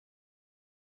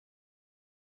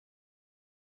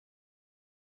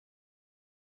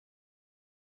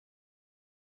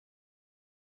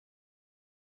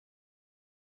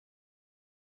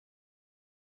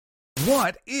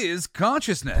What is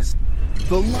consciousness?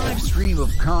 The live stream of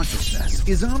consciousness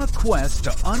is on a quest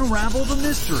to unravel the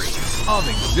mysteries of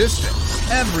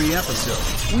existence. Every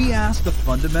episode, we ask the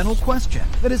fundamental question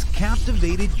that has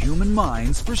captivated human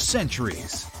minds for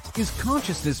centuries. Is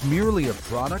consciousness merely a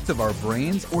product of our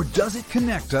brains, or does it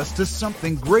connect us to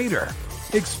something greater?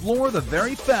 Explore the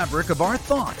very fabric of our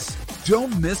thoughts.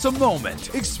 Don't miss a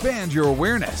moment. Expand your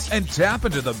awareness and tap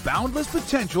into the boundless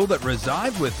potential that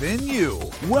resides within you.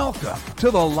 Welcome to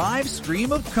the live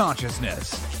stream of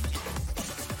consciousness.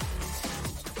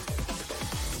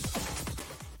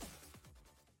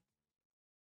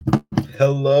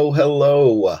 Hello,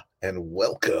 and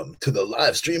welcome to the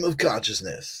live stream of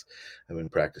consciousness. I've been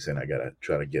practicing. I gotta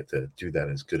try to get to do that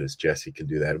as good as Jesse can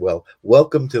do that. Well,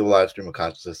 welcome to the live stream of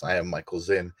consciousness. I am Michael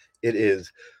Zinn. It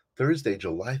is Thursday,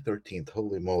 July 13th.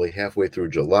 Holy moly, halfway through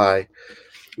July.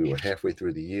 We were halfway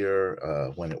through the year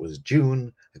when it was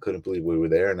June. I couldn't believe we were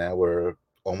there. Now we're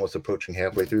almost approaching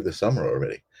halfway through the summer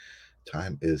already.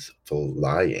 Time is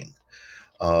flying.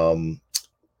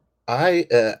 I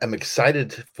am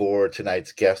excited for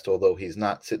tonight's guest, although he's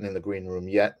not sitting in the green room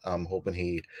yet. I'm hoping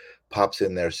he pops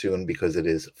in there soon because it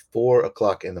is 4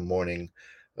 o'clock in the morning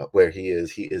where he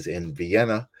is. He is in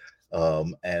Vienna.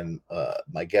 And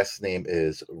my guest's name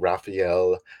is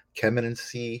RAFFAEL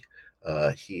KÉMÉNCZY.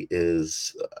 He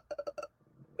is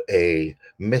a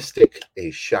mystic,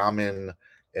 a shaman,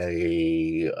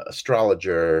 a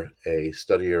astrologer, a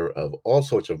studier of all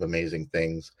sorts of amazing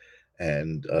things,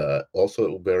 and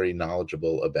also very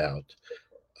knowledgeable about,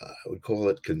 I would call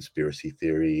it conspiracy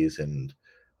theories and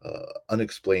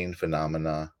unexplained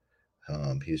phenomena.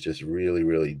 He's just really,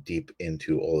 really deep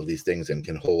into all of these things and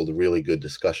can hold a really good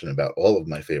discussion about all of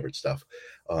my favorite stuff.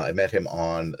 I met him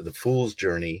on The Fool's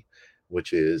Journey,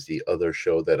 which is the other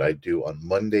show that I do on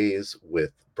Mondays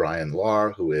with Brian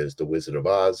Lahr, who is the Wizard of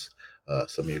Oz.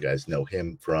 Some of you guys know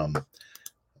him from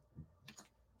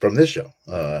this show,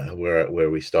 where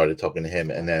we started talking to him,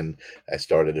 and then I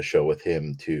started a show with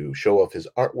him to show off his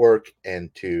artwork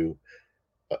and to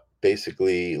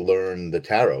basically learn the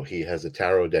tarot. He has a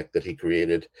tarot deck that he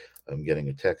created. I'm getting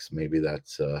a text. Maybe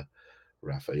that's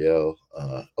RAFFAEL.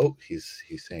 Oh, he's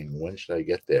saying, when should I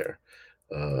get there?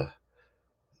 I'm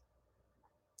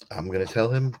going to tell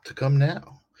him to come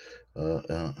now.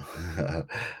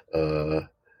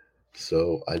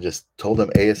 So I just told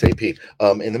him ASAP.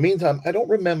 In the meantime, I don't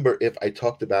remember if I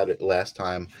talked about it last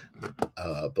time,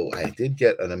 but I did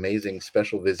get an amazing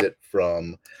special visit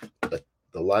from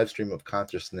the live stream of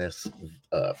consciousness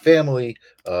family,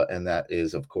 and that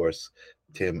is, of course,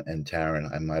 Tim and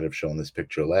Taryn. I might have shown this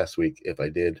picture last week. If I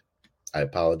did, I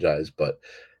apologize, but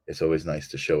it's always nice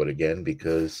to show it again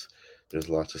because there's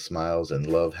lots of smiles and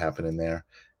love happening there.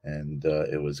 And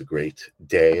it was a great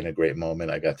day and a great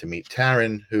moment. I got to meet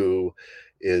Taryn, who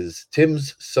is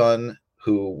Tim's son,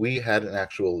 who we had an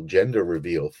actual gender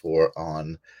reveal for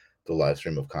on the live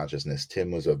stream of consciousness.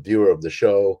 Tim was a viewer of the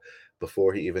show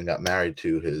before he even got married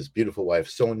to his beautiful wife,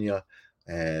 Sonia,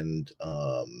 and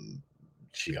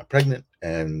she got pregnant,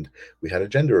 and we had a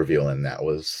gender reveal, and that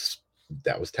was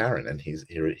Taryn, and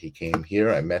he came here.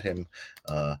 I met him.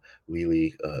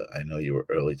 Wheelie, I know you were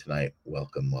early tonight.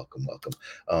 Welcome.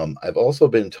 I've also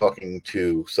been talking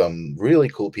to some really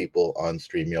cool people on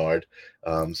StreamYard,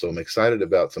 so I'm excited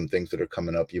about some things that are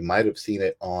coming up. You might have seen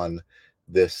it on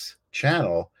this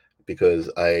channel because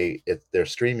they're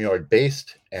StreamYard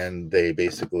based, and they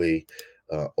basically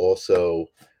also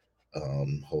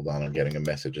hold on, I'm getting a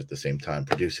message at the same time,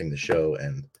 producing the show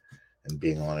and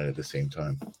being on it at the same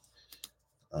time.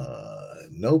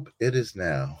 Nope, it is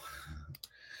now.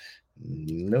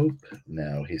 Nope,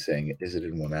 now he's saying, is it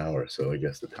in 1 hour? So I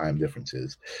guess the time difference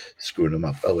is screwing him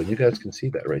up. Oh, and you guys can see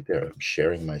that right there. I'm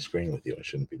sharing my screen with you. I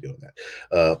shouldn't be doing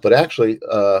that. But actually,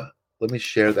 let me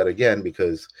share that again,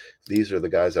 because these are the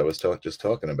guys I was just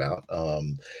talking about.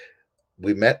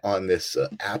 We met on this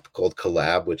app called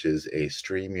Collab, which is a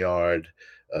StreamYard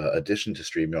addition to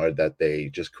StreamYard that they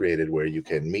just created, where you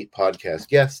can meet podcast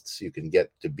guests. You can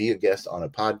get to be a guest on a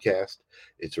podcast.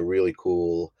 It's a really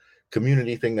cool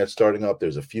community thing that's starting up.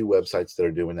 There's a few websites that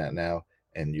are doing that now,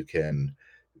 and you can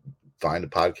find a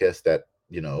podcast that,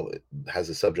 has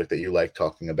a subject that you like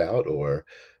talking about, or,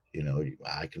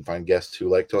 I can find guests who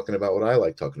like talking about what I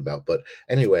like talking about. But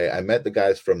anyway, I met the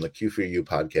guys from the Q4U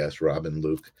podcast, Rob and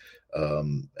Luke,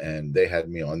 and they had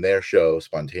me on their show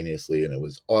spontaneously, and it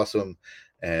was awesome.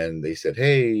 And they said,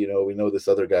 hey, we know this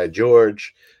other guy,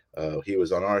 George. He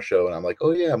was on our show. And I'm like,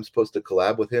 oh, yeah, I'm supposed to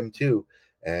collab with him, too.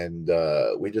 And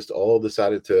we just all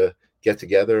decided to get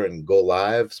together and go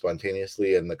live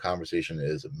spontaneously. And the conversation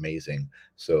is amazing.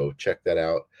 So check that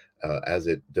out. as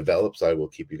it develops, I will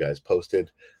keep you guys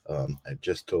posted. I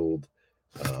just told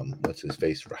what's his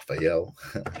face, Raphael,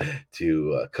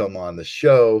 to come on the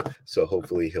show. So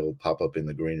hopefully he'll pop up in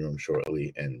the green room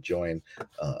shortly and join.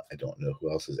 I don't know who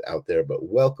else is out there, but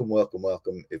welcome, welcome,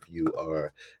 welcome. If you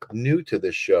are new to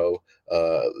this show,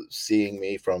 seeing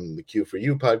me from the Q for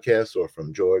You podcast or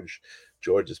from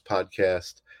George's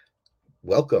podcast,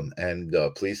 welcome, and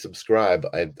please subscribe.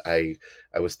 I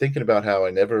was thinking about how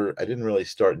I didn't really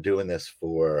start doing this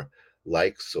for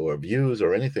likes or views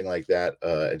or anything like that.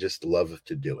 I just love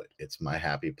to do it. It's my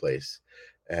happy place,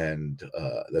 and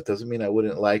that doesn't mean I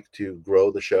wouldn't like to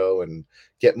grow the show and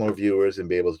get more viewers and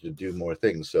be able to do more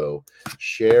things. So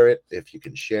share it if you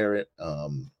can share it.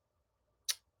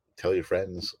 Tell your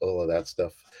friends, all of that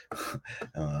stuff.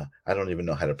 I don't even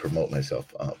know how to promote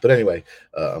myself. But anyway,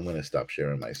 I'm going to stop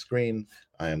sharing my screen.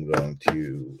 I am going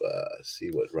to see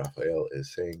what Raphael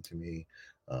is saying to me,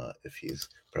 if he's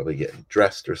probably getting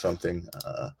dressed or something.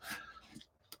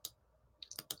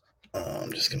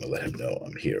 I'm just going to let him know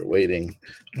I'm here waiting.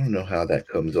 I don't know how that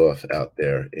comes off out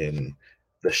there in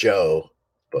the show,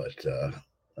 but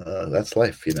that's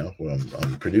life, you know.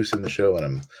 I'm producing the show and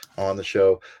I'm on the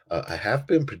show. I have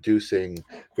been producing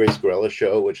Grace Guerella's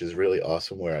show, which is really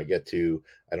awesome, where I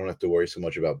don't have to worry so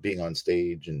much about being on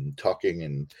stage and talking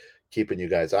and keeping you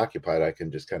guys occupied. I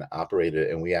can just kind of operate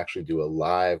it, and we actually do a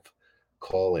live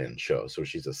call-in show. So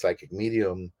she's a psychic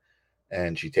medium,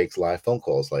 and she takes live phone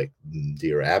calls like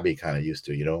Dear Abby kind of used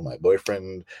to, you know, my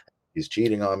boyfriend, he's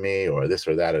cheating on me, or this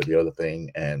or that or the other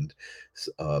thing. And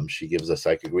she gives a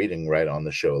psychic reading right on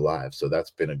the show live. So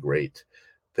that's been a great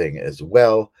thing as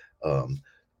well.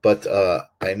 But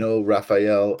I know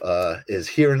Raphael is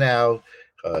here now.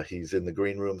 He's in the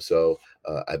green room. So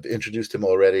I've introduced him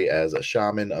already as a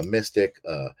shaman, a mystic,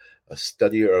 a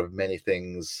studier of many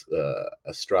things,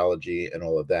 astrology and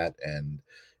all of that, and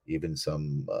even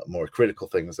some more critical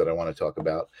things that I want to talk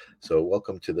about. So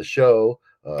welcome to the show,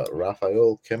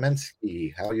 RAFFAEL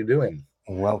KÉMÉNCZY. How are you doing?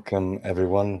 Welcome,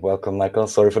 everyone. Welcome, Michael.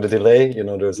 Sorry for the delay. You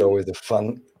know, there's always a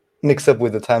fun mix-up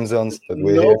with the time zones, but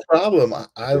we're No here. problem.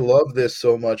 I love this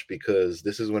so much because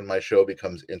this is when my show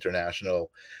becomes international.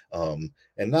 And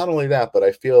not only that, but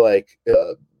I feel like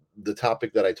the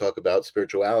topic that I talk about,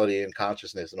 spirituality and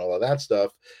consciousness and all of that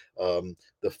stuff,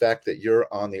 the fact that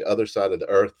you're on the other side of the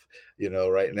earth, you know,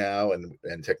 right now,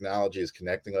 and technology is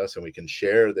connecting us and we can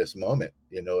share this moment,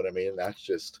 you know what I mean?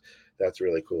 That's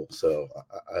really cool. So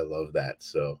I love that.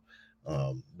 So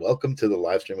welcome to the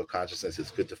live stream of consciousness. It's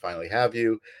good to finally have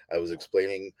you. I was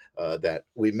explaining that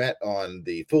we met on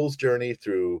the Fool's Journey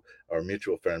through our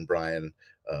mutual friend Brian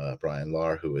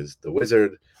Lahr, who is the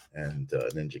wizard, and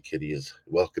Ninja Kitty is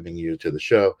welcoming you to the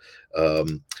show.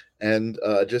 And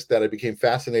just that I became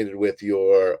fascinated with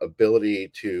your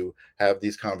ability to have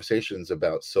these conversations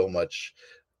about so much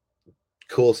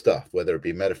cool stuff, whether it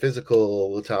be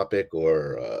metaphysical topic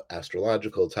or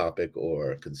astrological topic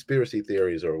or conspiracy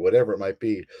theories or whatever it might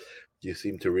be. You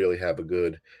seem to really have a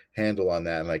good handle on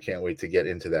that, and I can't wait to get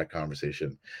into that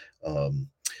conversation.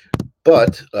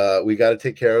 But we got to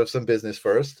take care of some business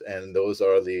first, and those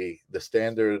are the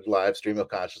standard live stream of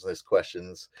consciousness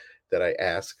questions that I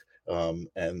ask.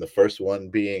 And the first one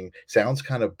being, sounds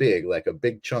kind of big, like a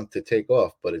big chunk to take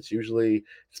off, but it's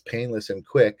painless and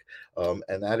quick.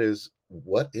 And that is,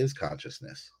 what is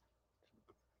consciousness?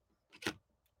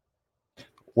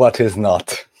 What is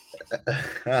not?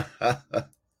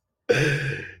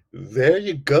 There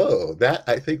you go.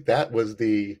 I think that was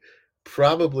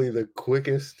probably the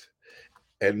quickest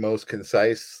and most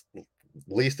concise,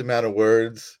 least amount of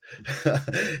words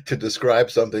to describe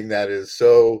something that is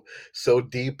so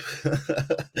deep.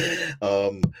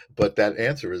 But that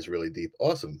answer is really deep.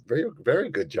 Awesome. Very, very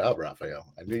good job, Raphael.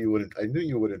 I knew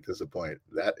you wouldn't disappoint.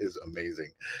 That is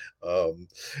amazing.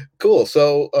 Cool.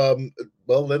 So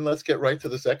well, then let's get right to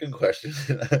the second question,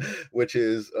 which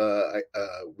is I'd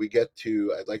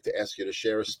like to ask you to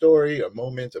share a story, a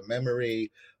moment, a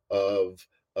memory of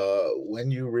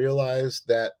when you realized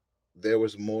that there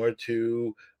was more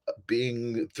to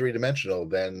being three-dimensional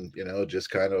than, you know, just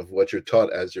kind of what you're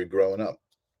taught as you're growing up.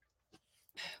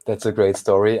 That's a great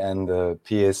story, and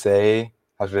PSA,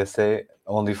 how should I say,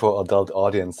 only for adult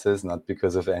audiences, not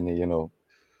because of any, you know,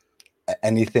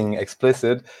 anything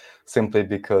explicit, simply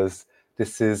because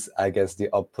this is, I guess, the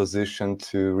opposition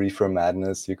to reefer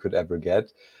madness you could ever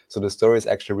get. So the story is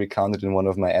actually recounted in one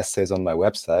of my essays on my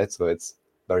website, so it's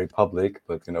very public,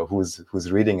 but, you know,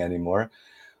 who's reading anymore?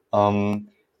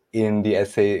 In the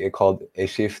essay called a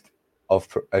shift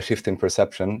in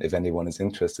perception, if anyone is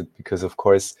interested, because of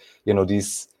course, you know,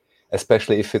 these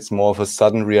especially if it's more of a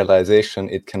sudden realization,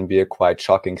 it can be a quite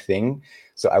shocking thing.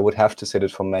 So I would have to say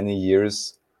that for many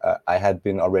years, I had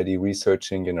been already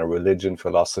researching, religion,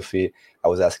 philosophy. I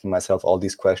was asking myself all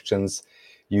these questions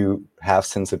you have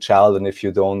since a child, and if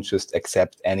you don't just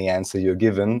accept any answer you're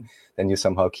given, then you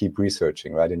somehow keep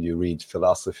researching, right? And you read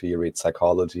philosophy, you read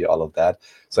psychology, all of that.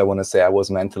 So I want to say I was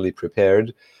mentally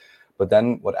prepared. But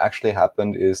then what actually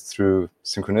happened is, through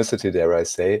synchronicity, dare I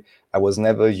say, I was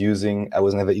never even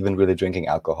really drinking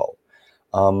alcohol.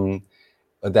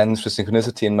 But then through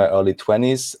synchronicity in my early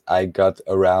 20s, I got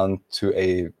around to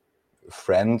a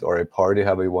friend or a party,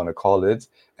 however you want to call it,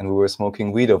 and we were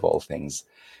smoking weed of all things.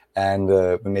 And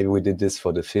maybe we did this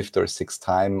for the fifth or sixth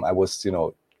time. I was,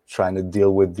 trying to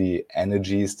deal with the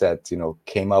energies that,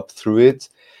 came up through it.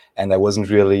 And I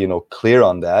wasn't really, clear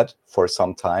on that for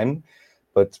some time.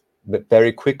 But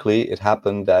very quickly, it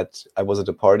happened that I was at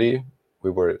a party. We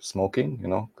were smoking,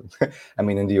 I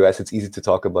mean, in the US, it's easy to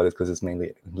talk about it because it's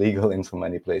mainly legal in so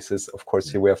many places. Of course,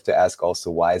 here we have to ask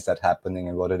also, why is that happening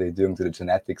and what are they doing to the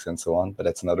genetics and so on? But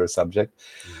that's another subject.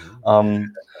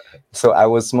 So I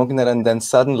was smoking that, and then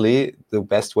suddenly the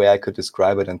best way I could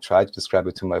describe it and try to describe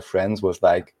it to my friends was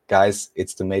like, guys,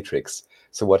 it's the Matrix.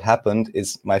 So what happened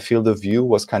is my field of view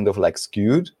was kind of like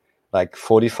skewed, like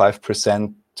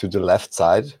 45% to the left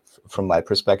side from my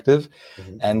perspective.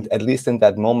 And at least in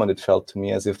that moment, it felt to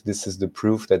me as if this is the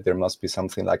proof that there must be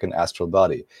something like an astral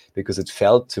body, because it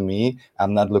felt to me,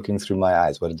 I'm not looking through my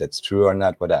eyes, whether that's true or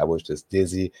not, whether I was just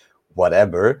dizzy,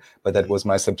 whatever, but that was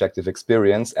my subjective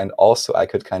experience. And also I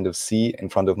could kind of see in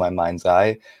front of my mind's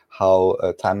eye how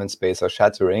time and space are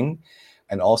shattering,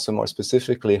 and also more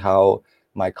specifically how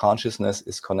my consciousness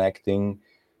is connecting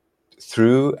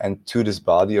through and to this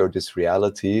body or this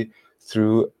reality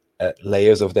through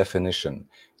layers of definition.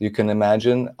 You can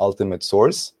imagine ultimate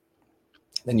source,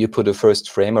 then you put a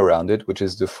first frame around it, which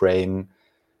is the frame.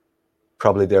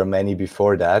 Probably there are many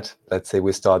before that. Let's say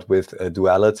we start with a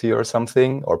duality or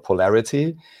something, or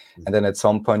polarity. And then at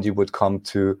some point you would come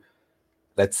to,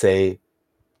 let's say,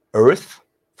 Earth,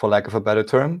 for lack of a better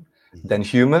term, then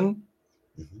human.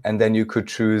 And then you could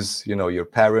choose, your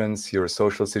parents, your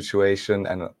social situation,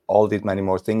 and all these many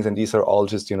more things. And these are all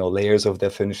just, layers of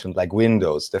definition, like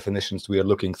windows, definitions we are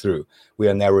looking through, we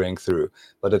are narrowing through.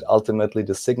 But that ultimately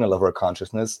the signal of our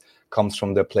consciousness comes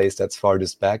from the place that's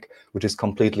farthest back, which is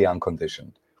completely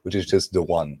unconditioned, which is just the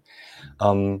one.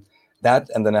 That,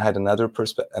 and then I had another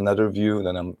view, and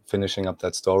then I'm finishing up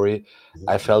that story.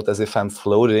 I felt as if I'm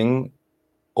floating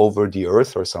over the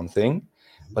earth or something,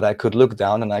 but I could look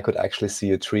down and I could actually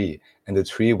see a tree. And the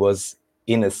tree was,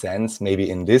 in a sense, maybe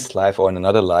in this life or in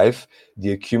another life,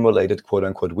 the accumulated quote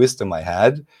unquote wisdom I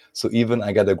had. So even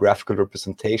I got a graphical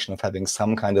representation of having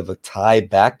some kind of a tie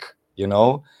back,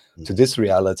 to this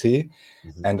reality.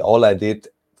 And all I did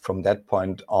from that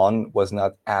point on was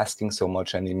not asking so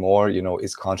much anymore,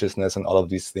 is consciousness and all of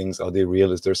these things, are they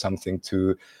real? Is there something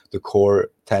to the core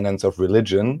tenets of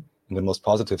religion in the most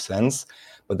positive sense?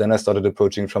 But then I started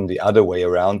approaching from the other way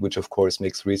around, which of course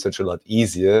makes research a lot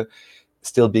easier,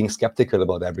 still being skeptical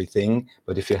about everything.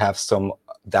 But if you have some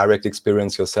direct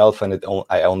experience yourself, and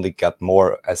I only got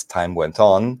more as time went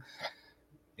on.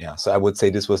 Yeah, so I would say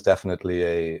this was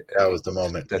definitely that was the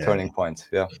moment, the turning point.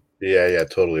 Yeah. Yeah,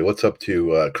 totally. What's up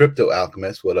to Crypto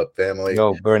Alchemist? What up, family?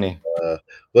 Yo, Bernie.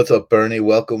 What's up, Bernie?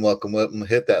 Welcome.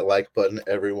 Hit that like button,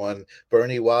 everyone.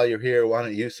 Bernie, while you're here, why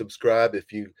don't you subscribe?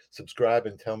 If you subscribe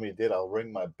and tell me you did, I'll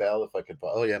ring my bell if I could.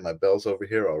 Oh, yeah, my bell's over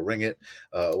here. I'll ring it.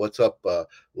 What's up?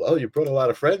 You brought a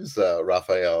lot of friends,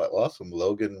 Raphael. Awesome.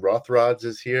 Logan Rothrods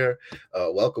is here.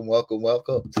 Welcome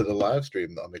to the live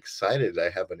stream. I'm excited. I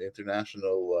have an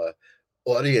international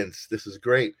audience. This is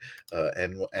great.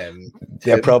 And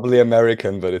they're Tim, probably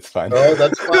American, but it's fine. Oh,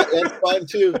 that's fine. That's fine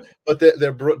too. But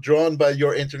they're drawn by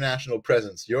your international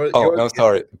presence. No,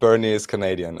 sorry. Bernie is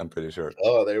Canadian, I'm pretty sure.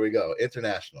 Oh, there we go.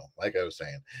 International, like I was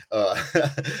saying.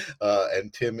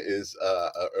 And Tim is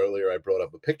earlier I brought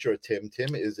up a picture of Tim.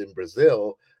 Tim is in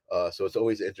Brazil. So it's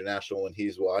always international when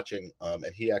he's watching. And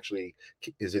he actually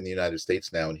is in the United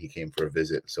States now, and he came for a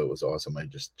visit. So it was awesome. I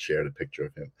just shared a picture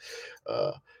of him.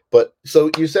 But so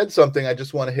you said something. I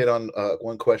just want to hit on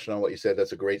one question on what you said.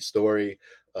 That's a great story.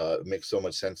 It makes so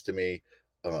much sense to me.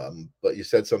 But you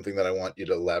said something that I want you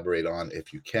to elaborate on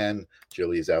if you can.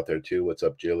 Jilly's out there too. What's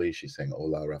up, Jilly? She's saying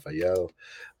hola, Raphael.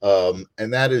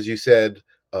 And that is, you said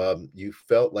you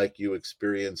felt like you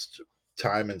experienced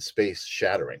time and space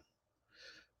shattering.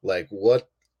 Like, what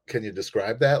can you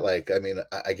describe that? Like, I mean,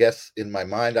 I guess in my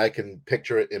mind I can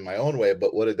picture it in my own way,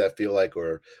 but what did that feel like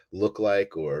or look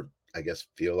like or I guess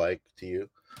feel like to you?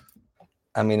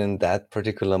 I mean, in that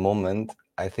particular moment,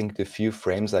 I think the few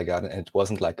frames I got, and it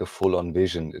wasn't like a full-on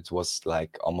vision. It was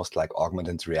like almost like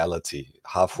augmented reality,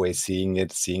 halfway seeing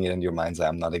it in your mind's eye.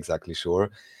 I'm not exactly sure,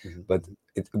 but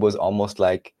it was almost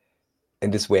like,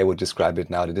 in this way I would describe it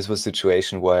now, that this was a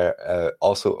situation where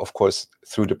also, of course,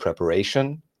 through the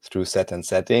preparation, through set and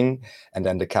setting, and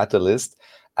then the catalyst,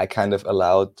 I kind of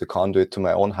allowed the conduit to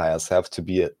my own higher self to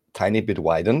be a tiny bit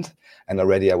widened. And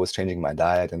already I was changing my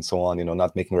diet and so on,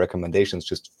 not making recommendations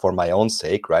just for my own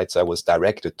sake, right? So I was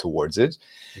directed towards it.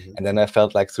 And then I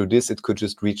felt like through this, it could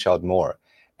just reach out more.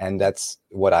 And that's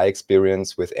what I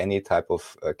experience with any type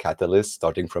of catalyst,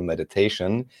 starting from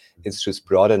meditation. It's just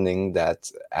broadening that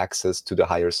access to the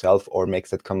higher self, or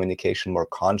makes that communication more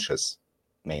conscious,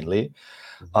 mainly.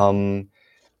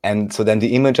 And so then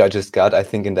the image I just got, I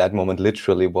think in that moment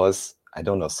literally was, I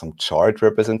don't know, some chart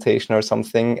representation or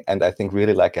something. And I think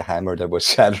really like a hammer that was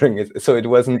shattering it. So it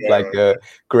wasn't like a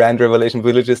grand revelation,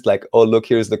 really just like, oh, look,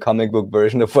 here's the comic book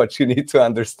version of what you need to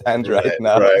understand right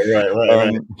now.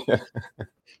 Right.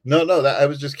 No, that I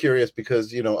was just curious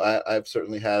because I've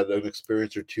certainly had an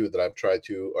experience or two that I've tried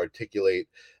to articulate,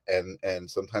 and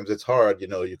sometimes it's hard.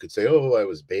 You could say, "Oh, I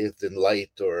was bathed in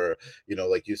light," or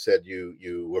like you said,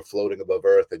 you were floating above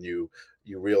Earth, and you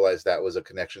realize that was a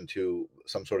connection to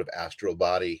some sort of astral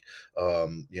body,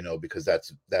 because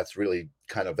that's really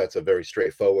that's a very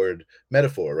straightforward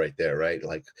metaphor right there, right?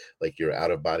 Like your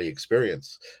out of body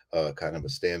experience, kind of a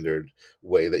standard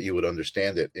way that you would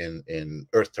understand it in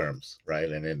Earth terms,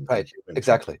 right? And in Right. human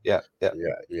Exactly. terms. Yeah.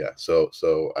 Yeah.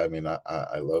 So I mean,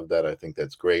 I love that. I think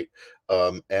that's great.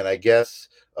 And I guess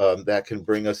that can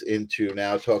bring us into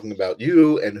now talking about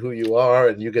you and who you are,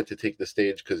 and you get to take the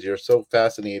stage because you're so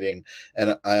fascinating.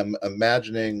 And I'm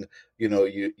imagining,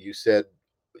 you said,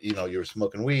 you're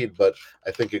smoking weed, but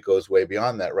I think it goes way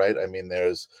beyond that, right? I mean,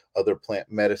 there's other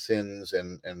plant medicines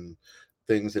and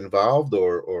things involved,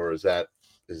 or is that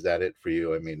it for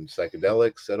you? I mean,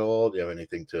 psychedelics at all? Do you have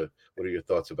anything what are your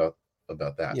thoughts about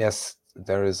that? Yes,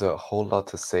 there is a whole lot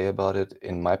to say about it.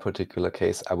 In my particular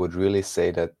case, I would really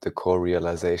say that the core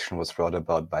realization was brought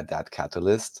about by that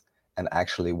catalyst. And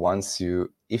actually,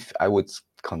 if I would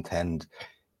contend,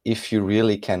 if you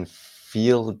really can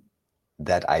feel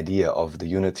that idea of the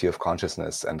unity of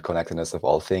consciousness and connectedness of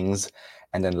all things,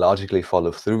 and then logically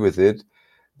follow through with it,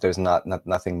 there's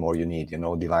nothing more you need.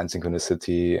 Divine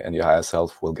synchronicity and your higher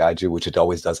self will guide you, which it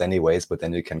always does anyways, but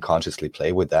then you can consciously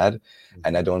play with that.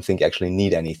 And I don't think you actually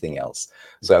need anything else.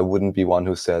 So I wouldn't be one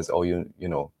who says, oh, you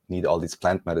need all these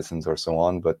plant medicines or so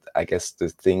on. But I guess the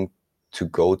thing to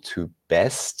go to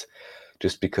best,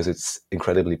 just because it's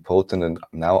incredibly potent and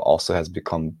now also has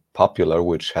become popular,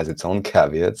 which has its own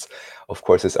caveats, of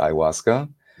course, is ayahuasca.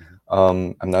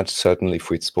 I'm not certain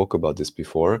if we spoke about this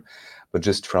before, but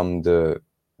just from the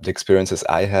experiences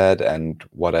I had and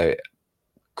what I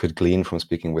could glean from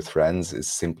speaking with friends is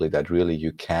simply that really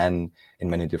you can,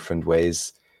 in many different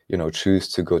ways, choose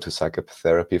to go to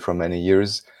psychotherapy for many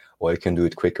years, or you can do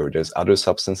it quicker. There's other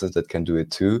substances that can do it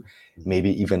too,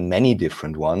 maybe even many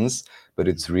different ones, but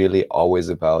it's really always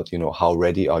about, how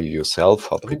ready are you yourself,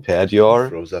 how prepared you are.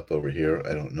 Froze up over here.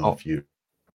 I don't know if you...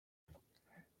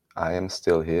 I am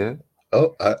still here.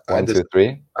 Oh, One, two,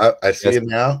 three. I see it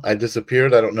now. I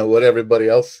disappeared. I don't know what everybody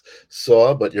else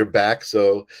saw, but you're back.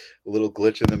 So a little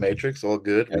glitch in the matrix. All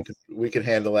good. Yes. We can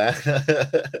handle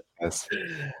that. Yes,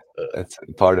 that's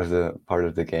part of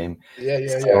the game. Yeah.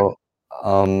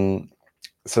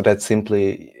 So that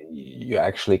simply you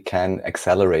actually can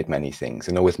accelerate many things,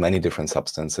 with many different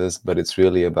substances, but it's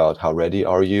really about how ready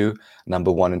are you,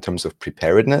 number one, in terms of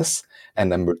preparedness, and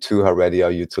number two, how ready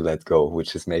are you to let go,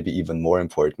 which is maybe even more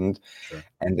important. Sure.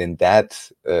 And in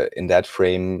that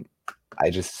frame, I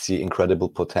just see incredible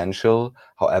potential.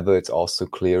 However, it's also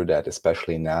clear that,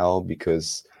 especially now,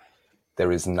 because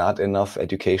there is not enough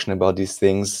education about these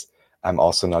things, I'm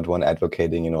also not one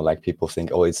advocating, like people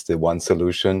think, oh, it's the one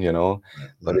solution,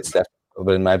 but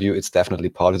but in my view, it's definitely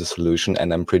part of the solution.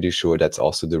 And I'm pretty sure that's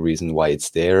also the reason why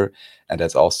it's there. And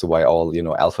that's also why all,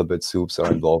 alphabet soups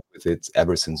are involved with it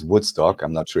ever since Woodstock.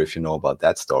 I'm not sure if you know about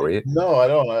that story. No, I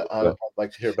don't. I'd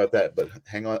like to hear about that, but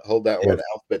hang on, hold that one.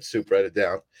 Alphabet soup, write it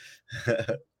down.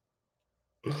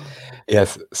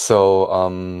 Yes.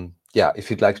 So, yeah, if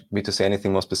you'd like me to say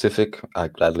anything more specific, I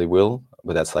gladly will.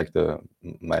 But that's like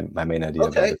my main idea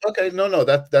about it. Okay. No,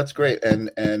 that's great, and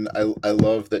I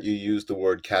love that you use the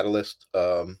word catalyst,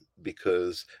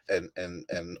 because and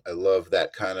I love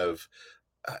that kind of.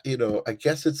 I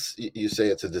guess you say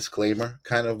it's a disclaimer,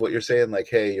 kind of what you're saying, like,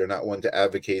 hey, you're not one to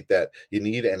advocate that you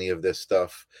need any of this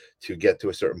stuff to get to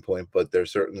a certain point, but there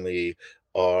certainly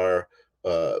are,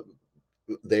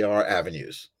 they are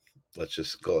avenues, Let's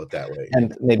just call it that way.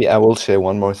 And maybe I will share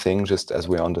one more thing, just as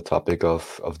we're on the topic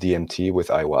of DMT with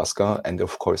ayahuasca. And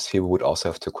of course, he would also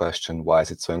have to question, why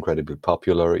is it so incredibly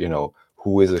popular? You know,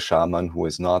 who is a shaman, who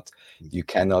is not? You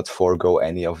cannot forego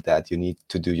any of that. You need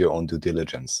to do your own due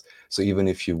diligence. So even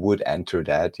if you would enter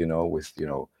that, you know, with, you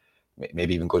know,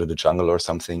 maybe even go to the jungle or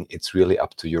something, it's really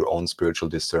up to your own spiritual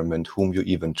discernment, whom you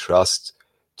even trust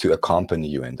to accompany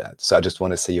you in that. So I just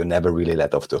want to say, you're never really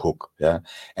let off the hook. Yeah.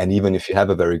 And even if you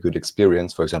have a very good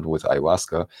experience, for example, with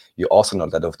ayahuasca, you're also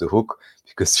not let off the hook,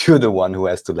 because you're the one who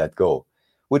has to let go,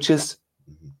 which is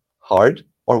hard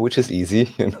or which is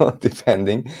easy, you know,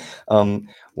 depending.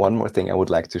 One more thing I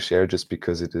would like to share, just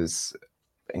because it is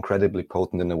incredibly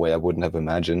potent in a way I wouldn't have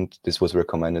imagined. This was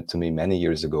recommended to me many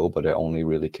years ago, but I only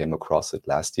really came across it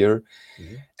last year.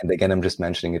 And again, I'm just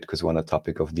mentioning it because we're on the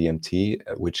topic of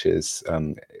DMT, which is a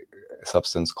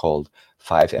substance called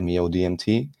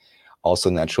 5-MeO-DMT, also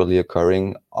naturally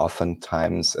occurring,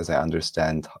 oftentimes, as I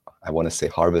understand, I want to say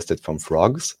harvested from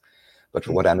frogs, but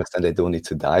from what I understand, they don't need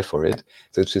to die for it.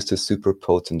 So it's just a super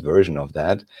potent version of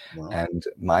that. Wow. And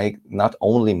not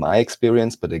only my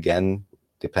experience, but again,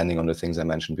 depending on the things I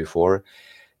mentioned before,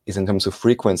 is in terms of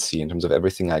frequency, in terms of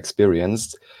everything I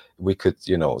experienced. We could,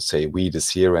 you know, say weed is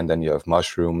here, and then you have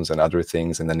mushrooms and other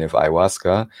things, and then you have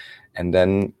ayahuasca, and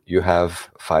then you have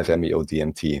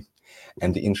 5-MeO-DMT.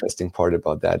 And the interesting part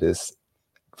about that is,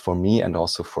 for me, and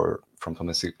also from some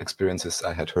experiences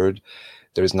I had heard,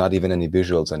 there's not even any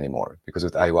visuals anymore, because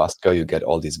with ayahuasca you get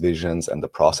all these visions and the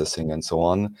processing and so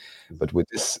on. But with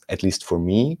this, at least for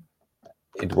me,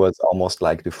 it was almost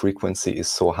like the frequency is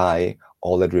so high,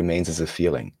 all that remains is a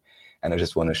feeling. And I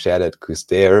just want to share that, because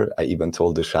there I even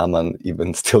told the shaman,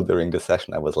 even still during the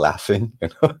session, I was laughing, you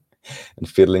know, and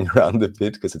fiddling around a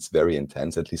bit, because it's very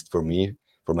intense, at least for me.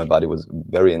 For my body, was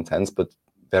very intense, but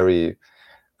very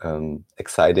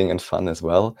exciting and fun as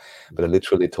well. But I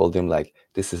literally told him, like,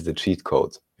 this is the cheat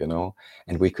code, you know.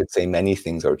 And we could say many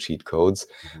things are cheat codes,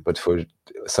 but for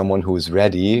someone who's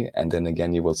ready, and then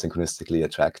again you will synchronistically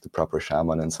attract the proper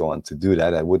shaman and so on to do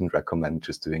that, I wouldn't recommend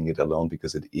just doing it alone,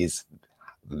 because it is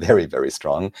very, very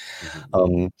strong.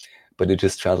 But it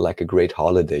just felt like a great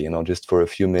holiday, you know, just for a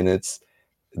few minutes.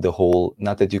 The whole,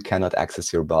 not that you cannot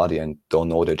access your body and don't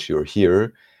know that you're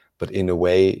here, but in a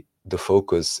way the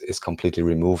focus is completely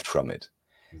removed from it.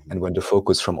 And when the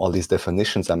focus from all these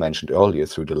definitions I mentioned earlier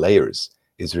through the layers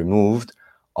is removed,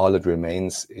 all that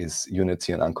remains is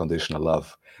unity and unconditional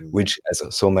love, which, as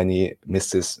so many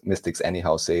mystics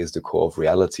anyhow say, is the core of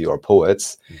reality, or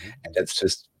poets. And that's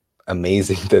just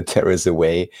amazing that there is a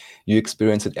way. You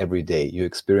experience it every day. You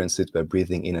experience it by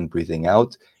breathing in and breathing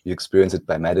out. You experience it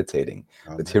by meditating.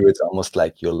 But here it's almost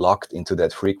like you're locked into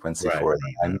that frequency for a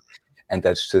time. And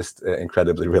that's just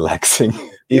incredibly relaxing.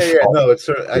 No, it's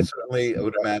I certainly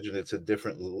would imagine it's a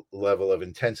different level of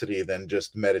intensity than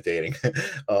just meditating.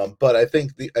 But I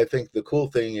think the cool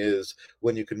thing is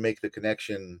when you can make the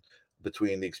connection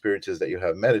between the experiences that you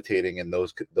have meditating and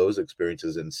those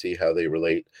experiences, and see how they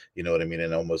relate, you know what I mean,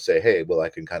 and almost say, hey, well, I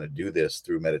can kind of do this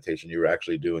through meditation. You're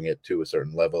actually doing it to a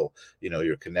certain level, you know,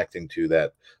 you're connecting to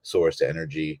that source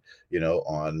energy, you know,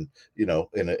 on, you know,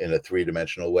 in a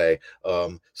three-dimensional way.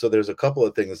 So there's a couple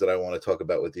of things that I want to talk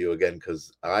about with you again,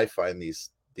 because I find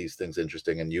these things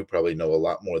interesting, and you probably know a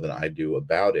lot more than I do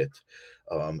about it.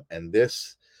 And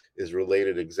this is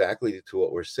related exactly to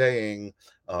what we're saying,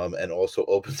 and also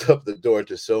opens up the door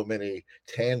to so many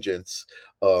tangents.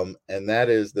 And that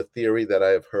is the theory that I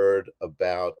have heard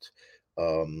about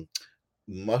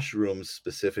mushrooms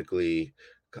specifically,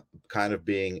 kind of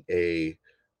being a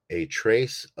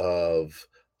trace of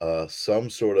some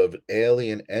sort of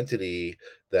alien entity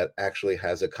that actually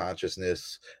has a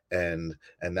consciousness, and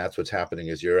that's what's happening,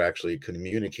 is you're actually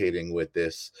communicating with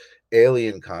this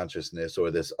alien consciousness,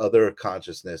 or this other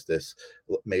consciousness, this,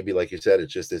 maybe like you said,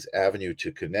 it's just this avenue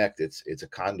to connect. It's a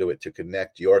conduit to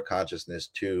connect your consciousness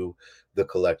to the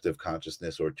collective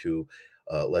consciousness, or to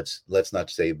let's not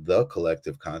say the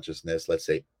collective consciousness, let's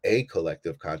say a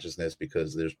collective consciousness,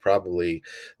 because there's probably,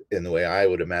 in the way I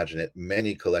would imagine it,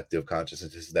 many collective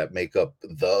consciousnesses that make up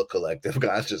the collective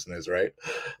consciousness, right?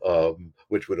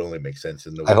 Which would only make sense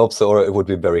in the I hope so, or it would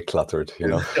be very cluttered, you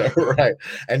know. Right.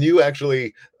 And you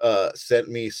actually sent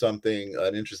me something,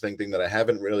 an interesting thing that I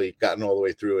haven't really gotten all the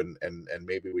way through, and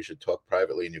maybe we should talk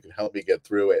privately, and you can help me get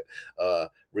through it,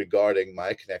 regarding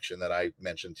my connection that I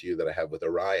mentioned to you that I have with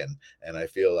Orion. And I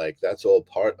feel like that's all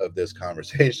part of this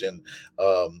conversation.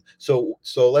 So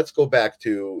let's go back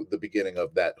to the beginning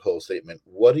of that whole statement.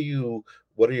 What are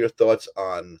your thoughts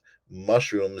on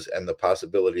mushrooms and the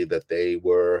possibility that they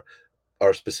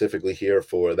are specifically here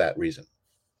for that reason?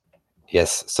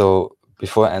 Yes. So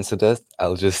Before I answer that,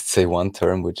 I'll just say one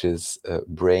term, which is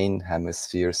brain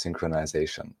hemisphere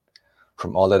synchronization.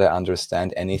 From all that I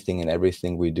understand, anything and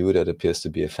everything we do that appears to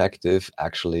be effective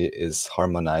actually is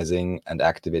harmonizing and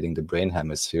activating the brain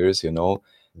hemispheres, you know,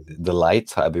 the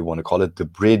light, however you want to call it, the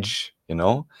bridge, you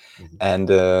know. And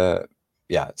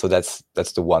yeah, so that's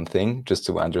the one thing, just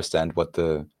to understand what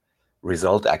the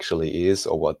result actually is,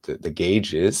 or what the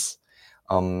gauge is.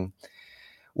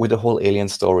 With the whole alien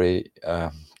story,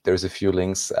 there's a few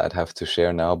links I'd have to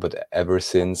share now, but ever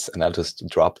since, and I'll just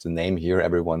drop the name here,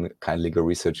 everyone kindly go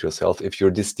research yourself. If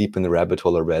you're this deep in the rabbit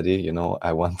hole already, you know,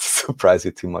 I won't surprise you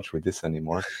too much with this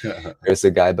anymore. There's a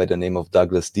guy by the name of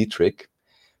Douglas Dietrich,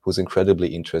 who's incredibly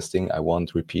interesting. I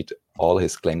won't repeat all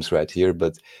his claims right here,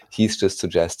 but he's just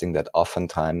suggesting that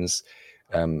oftentimes,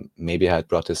 maybe I had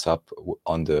brought this up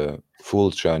on the Fool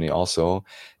journey also,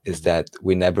 is that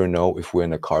we never know if we're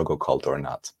in a cargo cult or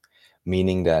not.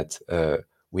 Meaning that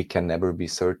we can never be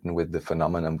certain with the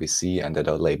phenomenon we see and that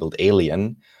are labeled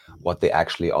alien, what they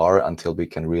actually are, until we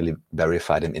can really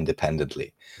verify them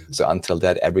independently. So until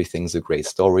that, everything's a great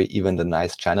story. Even the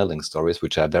nice channeling stories,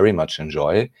 which I very much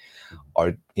enjoy,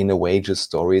 are in a way just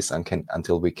stories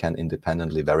until we can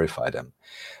independently verify them.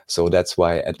 So that's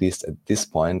why, at least at this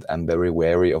point, I'm very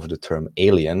wary of the term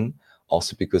alien,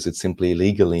 also because it simply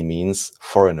legally means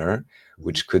foreigner,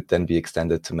 which could then be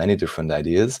extended to many different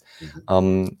ideas.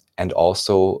 And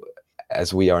also,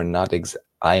 as we are not,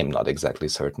 I am not exactly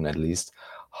certain, at least,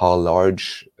 how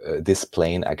large this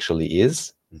plane actually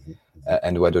is,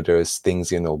 and whether there's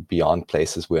things, you know, beyond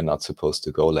places we're not supposed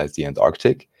to go, like the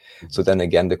Antarctic. So then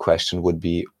again, the question would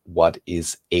be, what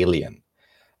is alien?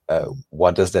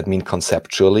 What does that mean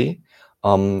conceptually?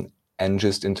 And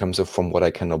just in terms of, from what I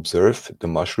can observe, the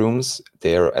mushrooms,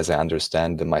 they're, as I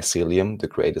understand, the mycelium, the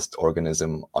greatest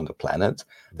organism on the planet,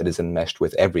 that is enmeshed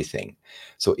with everything.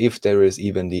 So if there is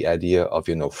even the idea of,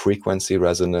 you know, frequency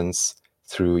resonance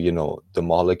through, you know, the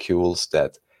molecules,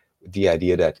 that the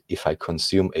idea that if I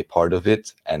consume a part of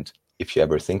it, and if you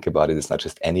ever think about it, it's not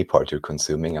just any part you're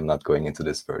consuming. I'm not going into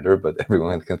this further, but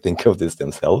everyone can think of this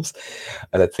themselves.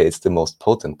 Let's say it's the most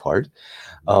potent part,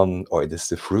 or it is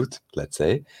the fruit, let's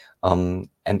say. And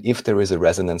if there is a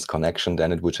resonance connection,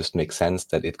 then it would just make sense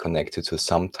that it connected to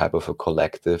some type of a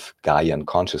collective Gaian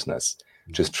consciousness,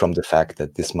 just from the fact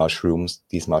that these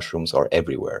mushrooms are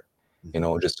everywhere. You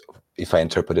know, just if I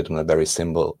interpret it on a very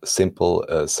simple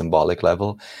symbolic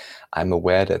level, I'm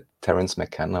aware that Terence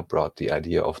McKenna brought the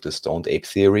idea of the stoned ape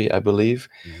theory, I believe,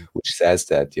 which says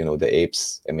that, you know, the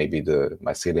apes, and maybe the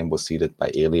mycelium was seeded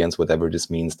by aliens, whatever this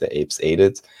means, the apes ate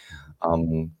it.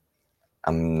 I'm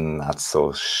not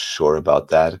so sure about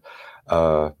that.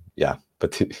 Yeah,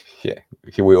 but yeah,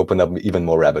 here we open up even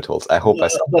more rabbit holes. I hope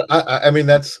I mean,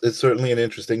 it's certainly an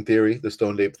interesting theory, the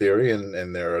stoned ape theory,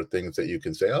 and there are things that you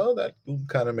can say, oh, that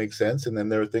kind of makes sense, and then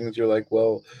there are things you're like,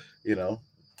 well, you know,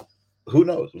 who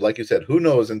knows? Like you said, who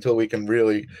knows until we can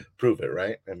really prove it,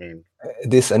 right? I mean,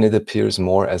 this, and it appears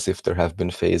more as if there have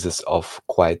been phases of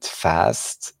quite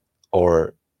fast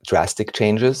or drastic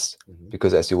changes,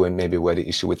 because as you were maybe aware, the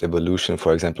issue with evolution,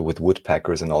 for example, with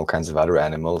woodpeckers and all kinds of other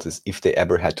animals, is if they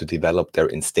ever had to develop there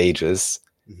in stages,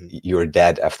 you're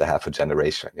dead after half a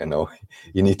generation. You know,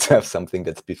 you need to have something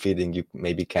that's befitting. You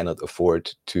maybe cannot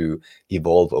afford to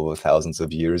evolve over thousands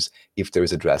of years if there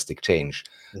is a drastic change.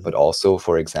 But also,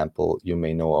 for example, you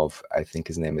may know of, I think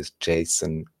his name is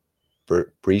Jason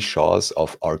Breshaw's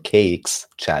of Archaic's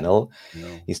channel.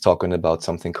 He's talking about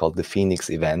something called the Phoenix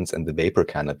events and the vapor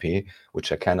canopy,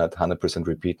 which I cannot 100%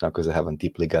 repeat now because I haven't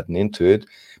deeply gotten into it.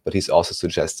 But he's also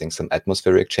suggesting some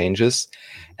atmospheric changes,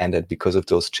 and that because of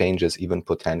those changes, even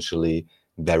potentially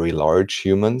very large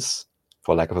humans,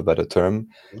 for lack of a better term,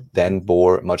 then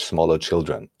bore much smaller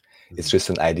children. It's just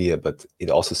an idea, but it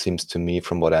also seems to me,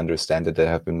 from what I understand, that there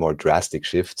have been more drastic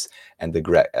shifts, and the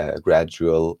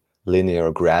gradual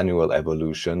linear granular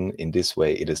evolution, in this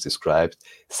way it is described,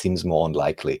 seems more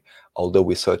unlikely, although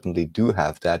we certainly do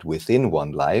have that within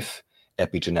one life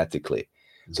epigenetically.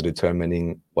 So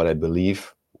determining what I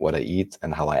believe, what I eat,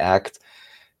 and how I act,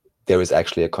 there is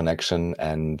actually a connection,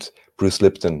 and Bruce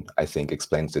Lipton, I think,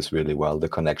 explains this really well, the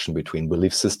connection between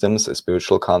belief systems, a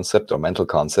spiritual concept or mental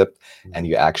concept, and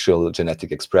your actual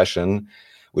genetic expression,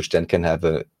 which then can have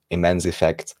an immense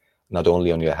effect not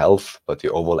only on your health, but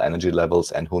your overall energy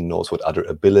levels, and who knows what other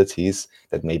abilities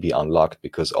that may be unlocked,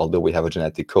 because although we have a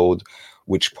genetic code,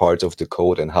 which parts of the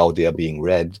code and how they are being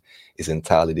read is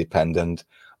entirely dependent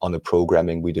on the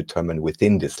programming we determine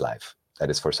within this life. That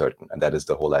is for certain. And that is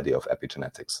the whole idea of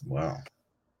epigenetics.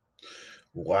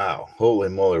 Wow. Holy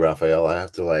moly, Raphael. I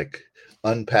have to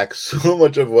unpack so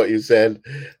much of what you said.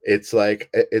 It's like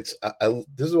this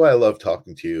is why I love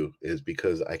talking to you, is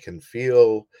because I can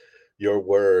feel your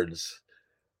words.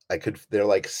 They're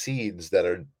like seeds that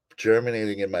are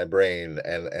germinating in my brain,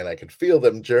 and I can feel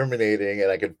them germinating,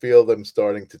 and I can feel them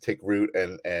starting to take root,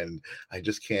 and I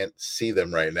just can't see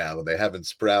them right now. They haven't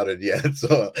sprouted yet.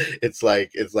 So it's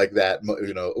like that,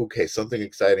 okay, something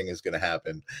exciting is going to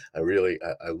happen. I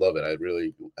love it.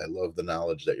 I love the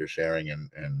knowledge that you're sharing,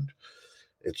 and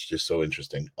it's just so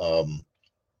interesting.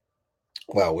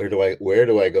 Wow, where do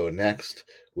I go next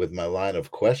with my line of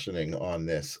questioning on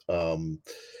this?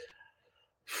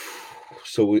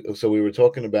 So we were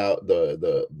talking about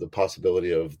the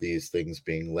possibility of these things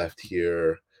being left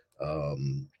here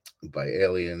by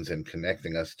aliens and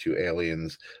connecting us to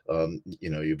aliens.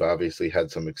 You've obviously had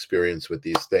some experience with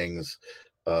these things.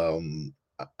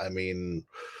 I mean,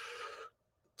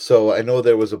 so I know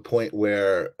there was a point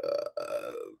where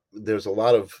there's a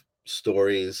lot of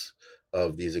stories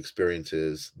of these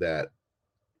experiences that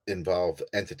involve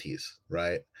entities,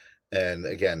 right? And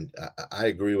again, I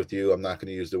agree with you. I'm not going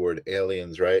to use the word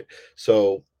aliens, right?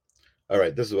 So, all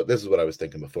right, this is what I was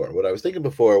thinking before. What I was thinking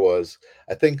before was,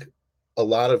 I think a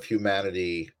lot of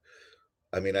humanity.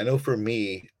 I mean, I know for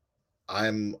me,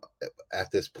 I'm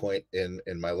at this point in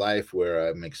my life where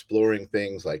I'm exploring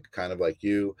things, like kind of like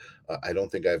you. I don't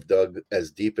think I've dug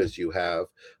as deep as you have,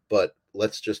 but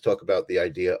let's just talk about the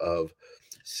idea of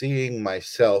seeing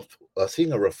myself,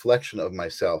 seeing a reflection of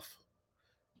myself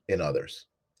in others,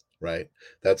 right?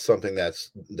 That's something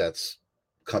that's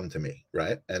come to me,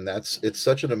 right? And it's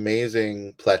such an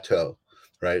amazing plateau,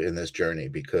 right, in this journey,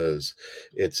 because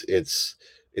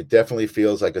it definitely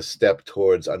feels like a step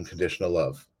towards unconditional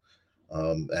love,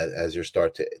 as you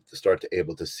start to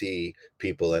able to see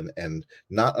people, and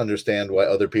not understand why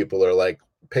other people are like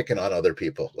picking on other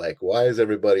people. Like, why does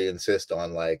everybody insist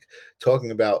on like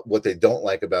talking about what they don't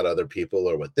like about other people,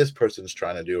 or what this person's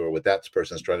trying to do, or what that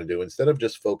person's trying to do, instead of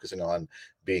just focusing on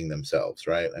being themselves,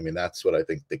 right? I mean, that's what I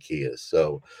think the key is.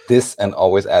 So This, and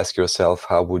always ask yourself,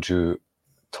 how would you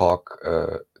talk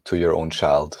to your own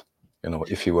child,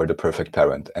 if you were the perfect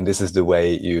parent? And this is the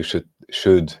way you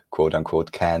should quote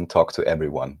unquote can talk to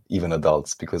everyone, even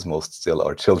adults, because most still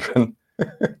are children.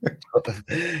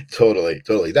 totally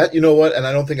that, you know what, and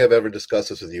I don't think I've ever discussed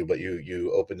this with you, but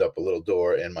you opened up a little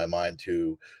door in my mind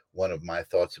to one of my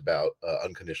thoughts about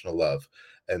unconditional love,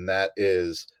 and that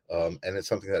is and it's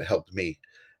something that helped me,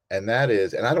 and that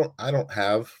is, and I don't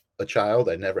have a child.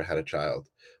 I never had a child,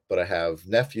 but I have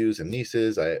nephews and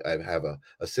nieces. I have a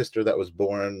sister that was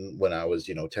born when I was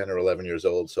 10 or 11 years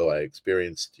old, so I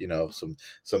experienced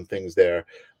some things there,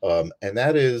 and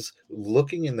that is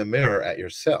looking in the mirror at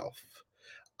yourself.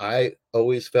 I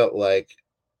always felt like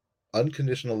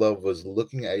unconditional love was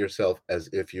looking at yourself as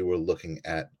if you were looking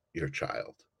at your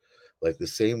child. Like the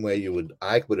same way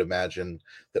I would imagine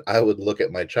that I would look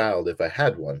at my child if I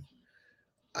had one.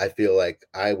 I feel like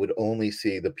I would only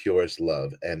see the purest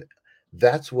love. And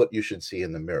that's what you should see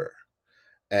in the mirror.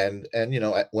 And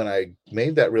when I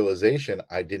made that realization,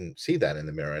 I didn't see that in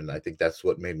the mirror. And I think that's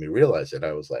what made me realize it.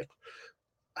 I was like,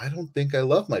 I don't think I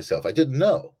love myself. I didn't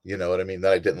know, you know what I mean,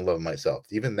 that I didn't love myself.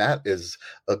 Even that is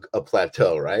a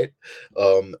plateau, right?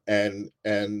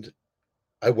 And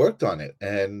I worked on it,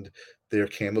 and there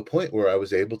came a point where I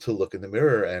was able to look in the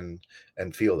mirror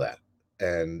and feel that.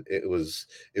 And it was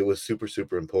super,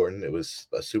 super important. It was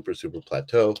a super, super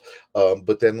plateau.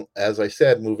 But then, as I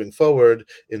said, moving forward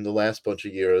in the last bunch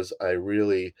of years, I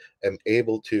really am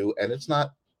able to, and it's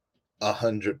not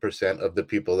 100% of the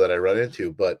people that I run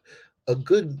into, but a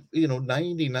good,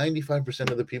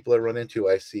 90-95% of the people I run into,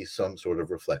 I see some sort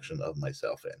of reflection of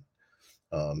myself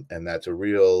in. And that's a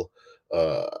real,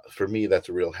 for me, that's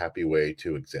a real happy way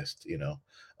to exist.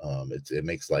 It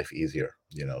makes life easier,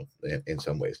 in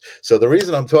some ways. So the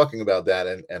reason I'm talking about that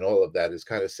and all of that is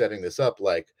kind of setting this up.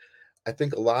 Like, I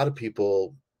think a lot of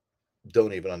people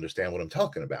don't even understand what I'm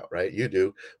talking about, right? You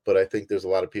do, but I think there's a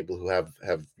lot of people who have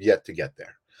yet to get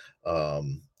there.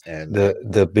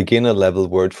 The beginner level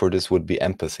word for this would be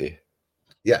empathy.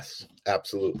 Yes,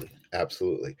 absolutely.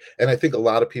 And I think a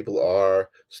lot of people are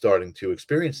starting to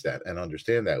experience that and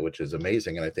understand that, which is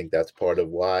amazing. And I think that's part of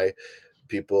why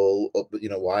people,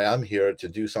 why I'm here to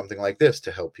do something like this,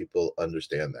 to help people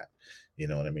understand that. You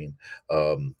know what I mean?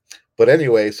 But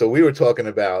anyway, so we were talking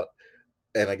about,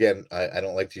 and again, I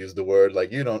don't like to use the word, like,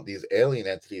 these alien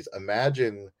entities.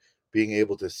 Imagine being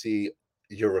able to see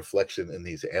your reflection in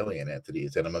these alien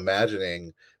entities. And I'm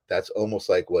imagining that's almost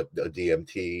like what a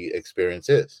DMT experience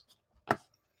is.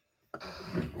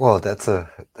 Well, that's a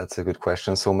good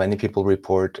question. So many people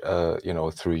report,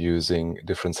 through using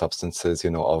different substances,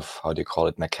 of how do you call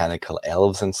it, mechanical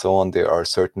elves and so on. There are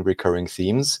certain recurring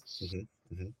themes.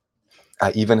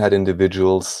 I even had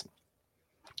individuals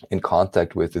in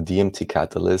contact with the DMT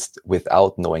catalyst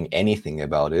without knowing anything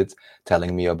about it,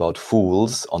 telling me about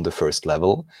fools on the first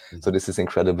level. So this is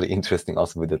incredibly interesting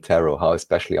also with the tarot, how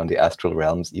especially on the astral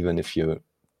realms, even if you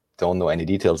don't know any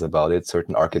details about it,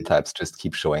 certain archetypes just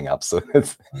keep showing up. So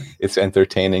it's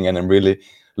entertaining, and I'm really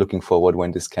looking forward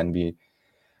when this can be,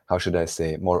 how should I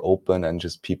say, more open and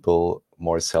just people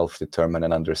more self-determined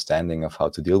and understanding of how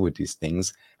to deal with these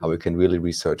things, how we can really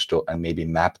research and maybe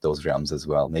map those realms as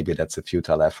well. Maybe that's a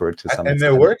futile effort to some And extent.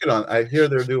 they're working on, I hear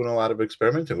they're doing a lot of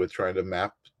experimenting with trying to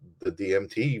map the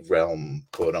DMT realm,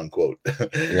 quote unquote.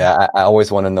 Yeah, I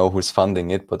always want to know who's funding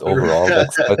it, but overall,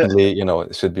 that's certainly,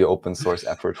 it should be open source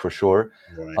effort for sure.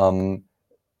 Right.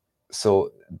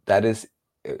 So that is,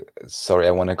 sorry,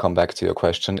 I want to come back to your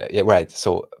question. Yeah, right.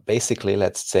 So basically,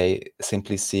 let's say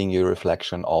simply seeing your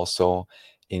reflection also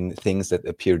in things that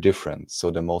appear different. So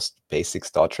the most basic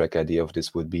Star Trek idea of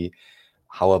this would be,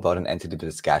 how about an entity that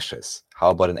is gaseous?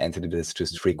 How about an entity that is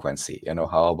just frequency?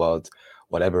 How about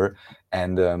whatever?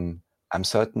 And I'm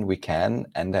certain we can.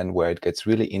 And then where it gets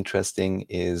really interesting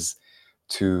is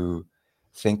to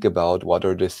think about what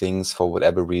are the things, for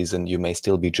whatever reason, you may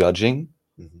still be judging,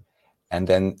 and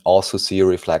then also see your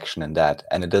reflection in that.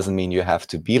 And it doesn't mean you have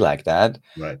to be like that,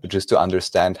 Right. but just to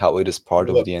understand how it is part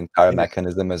of the entire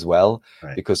mechanism as well,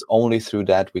 Right. because only through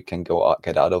that we can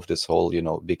get out of this whole,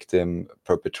 victim,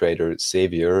 perpetrator,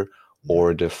 savior,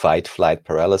 or the fight, flight,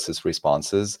 paralysis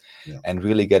responses, and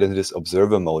really get into this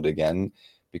observer mode again.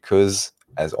 Because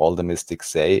as all the mystics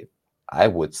say, I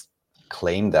would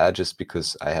claim that just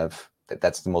because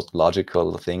that's the most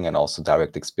logical thing and also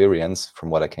direct experience from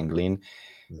what I can glean.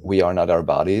 We are not our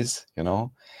bodies,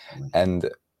 and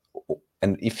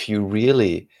if you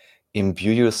really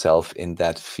imbue yourself in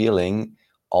that feeling,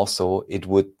 also it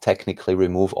would technically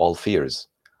remove all fears,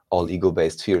 all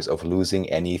ego-based fears of losing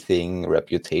anything,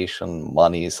 reputation,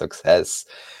 money, success,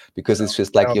 because it's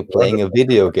just like you're playing a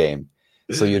video game.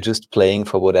 So you're just playing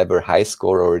for whatever high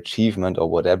score or achievement or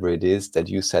whatever it is that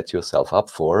you set yourself up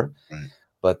for. Right.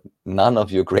 But none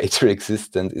of your greater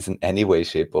existence is in any way,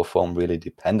 shape, or form really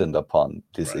dependent upon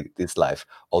this life.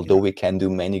 Although we can do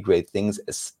many great things,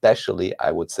 especially, I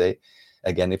would say,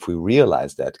 again, if we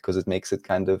realize that, because it makes it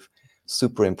kind of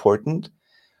super important,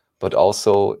 but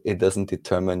also it doesn't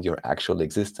determine your actual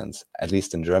existence. At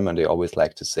least in German, they always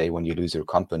like to say when you lose your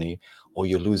company, or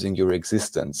you're losing your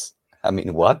existence. I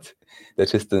mean, what?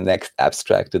 That's just the next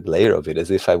abstracted layer of it, as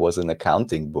if I was an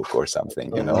accounting book or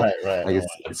something, Right. Like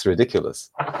it's ridiculous.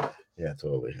 Yeah,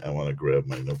 totally. I want to grab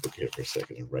my notebook here for a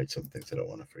second and write some things I don't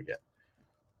want to forget.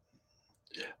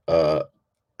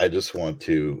 I just want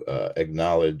to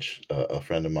acknowledge a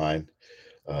friend of mine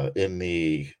in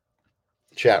the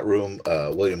chat room.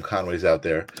 William Conway's out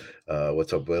there.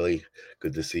 What's up, Willie?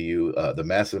 Good to see you. The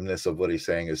massiveness of what he's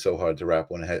saying is so hard to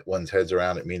wrap one's heads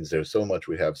around. It means there's so much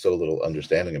we have so little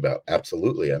understanding about.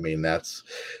 Absolutely. I mean, that's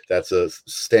a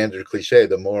standard cliche.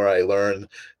 The more I learn,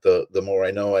 the more I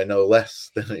know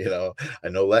less. I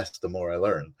know less the more I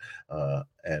learn.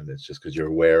 And it's just because you're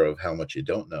aware of how much you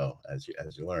don't know as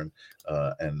you learn.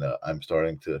 And I'm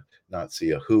starting to not see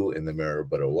a who in the mirror,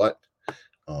 but a what.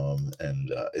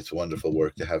 And it's wonderful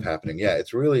work to have happening. Yeah,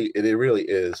 it really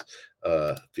is.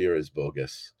 Fear is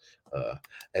bogus.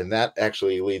 And that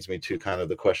actually leads me to kind of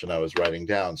the question I was writing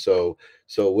down. So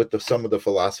with some of the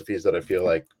philosophies that I feel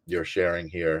like you're sharing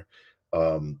here,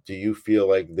 do you feel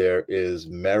like there is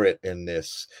merit in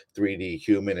this 3D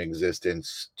human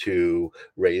existence to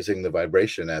raising the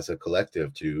vibration as a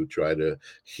collective to try to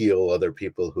heal other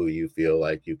people who you feel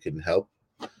like you can help?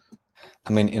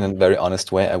 I mean, in a very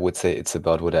honest way, I would say it's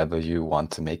about whatever you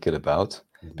want to make it about.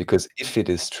 Because if it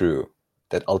is true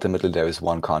that ultimately there is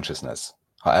one consciousness,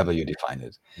 however you define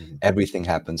it, everything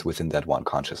happens within that one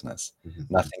consciousness.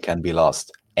 Nothing can be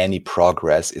lost. Any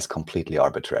progress is completely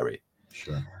arbitrary.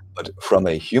 Sure. But from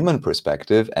a human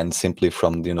perspective, and simply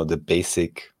from the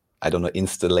basic, I don't know,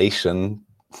 installation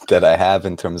that I have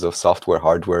in terms of software,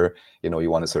 hardware,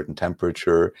 you want a certain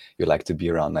temperature, you like to be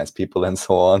around nice people and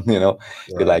so on, you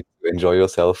like to enjoy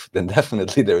yourself, then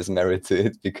definitely there is merit to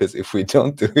it. Because if we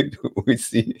don't do it,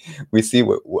 we see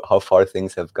how far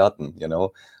things have gotten,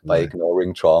 by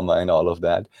ignoring trauma and all of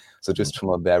that. So just from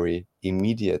a very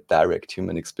immediate, direct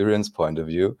human experience point of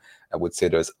view, I would say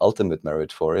there's ultimate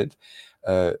merit for it.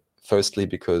 Firstly,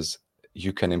 because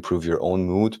you can improve your own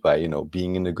mood by,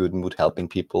 being in a good mood, helping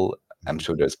people. I'm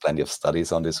sure there's plenty of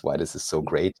studies on this, why this is so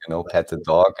great, pet a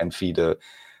dog and feed a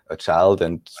child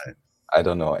and I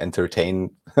don't know,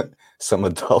 entertain some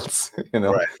adults,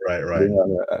 Right. putting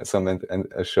on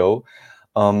a show.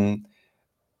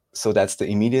 So that's the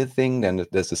immediate thing. Then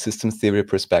there's the systems theory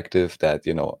perspective that,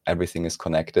 everything is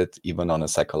connected, even on a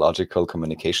psychological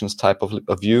communications type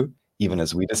of view. Even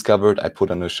as we discovered, I put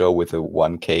on a show with a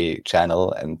 1K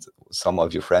channel and some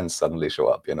of your friends suddenly show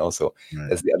up, so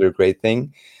that's the other great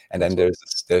thing. And then there's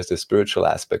the spiritual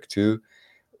aspect too,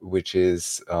 which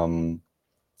is,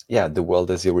 the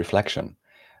world as your reflection.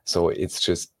 So it's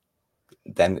just,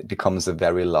 then it becomes a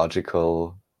very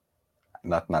logical,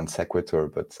 not non sequitur,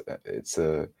 but it's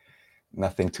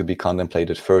nothing to be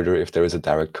contemplated further if there is a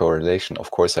direct correlation.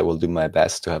 Of course, I will do my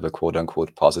best to have a quote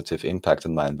unquote positive impact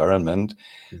on my environment,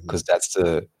 because that's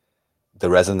the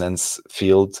resonance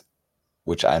field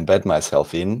which I embed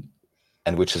myself in,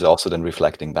 and which is also then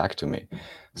reflecting back to me.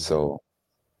 So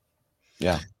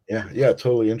yeah,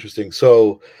 totally interesting.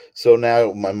 So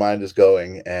now my mind is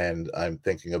going, and I'm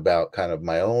thinking about kind of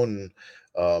my own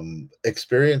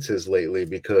experiences lately,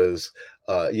 because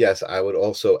yes, I would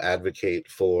also advocate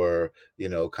for,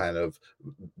 kind of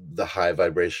the high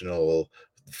vibrational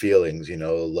feelings,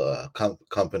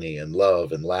 company and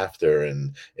love and laughter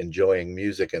and enjoying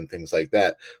music and things like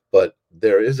that. But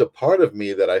there is a part of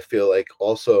me that I feel like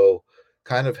also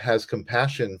kind of has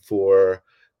compassion for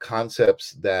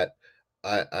concepts that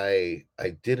I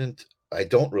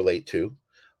don't relate to,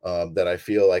 that I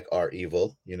feel like are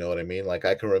evil. You know what I mean? Like,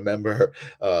 I can remember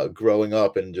growing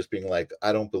up and just being like,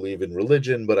 I don't believe in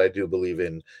religion, but I do believe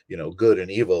in, good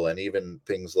and evil, and even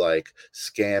things like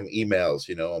scam emails.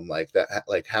 I'm like, that,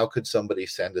 like, how could somebody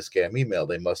send a scam email?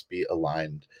 They must be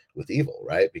aligned with evil,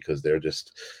 right? Because they're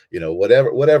just,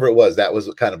 whatever it was, that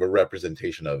was kind of a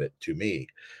representation of it to me.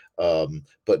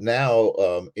 But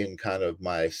now, in kind of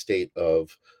my state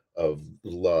of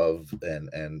love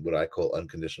and what I call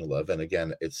unconditional love, and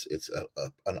again, it's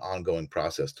an ongoing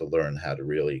process to learn how to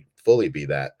really fully be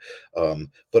that.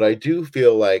 But I do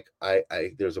feel like I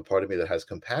there's a part of me that has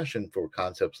compassion for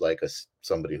concepts like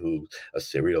somebody who, a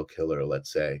serial killer,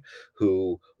 let's say,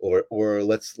 who, or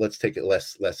let's take it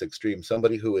less extreme,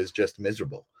 somebody who is just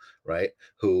miserable, right?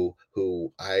 Who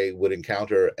I would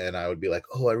encounter, and I would be like,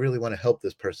 oh, I really want to help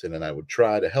this person, and I would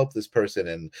try to help this person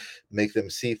and make them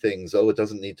see things. Oh, it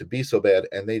doesn't need to be so bad,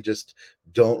 and they just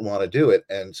don't want to do it.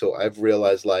 And so I've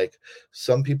realized, like,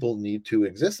 some people need to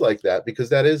exist like that, because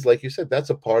that is, like you said, that's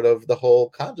a part of the whole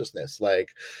consciousness. Like,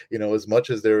 as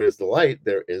much as there is the light,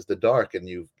 there is the dark, and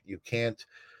you can't.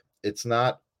 It's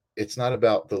not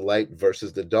about the light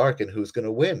versus the dark and who's going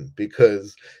to win,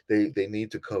 because they need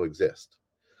to coexist.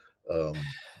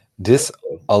 This,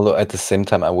 although at the same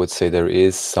time, I would say there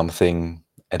is something,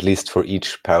 at least for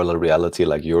each parallel reality,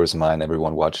 like yours, mine,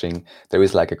 everyone watching, there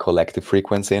is like a collective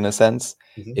frequency in a sense.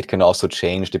 It can also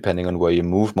change depending on where you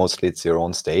move. Mostly it's your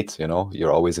own state,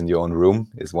 you're always in your own room,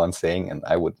 is one saying, and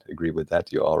I would agree with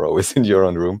that. You are always in your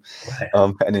own room,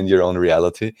 and in your own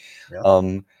reality.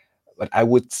 But I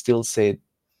would still say,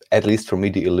 at least for me,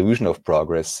 the illusion of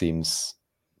progress seems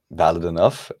valid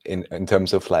enough in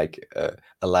terms of like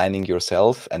aligning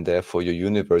yourself, and therefore your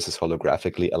universe is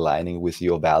holographically aligning with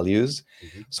your values.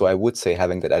 So I would say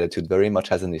having that attitude very much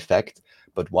has an effect.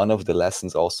 But one of the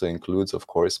lessons also includes, of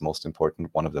course,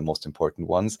 one of the most important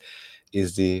ones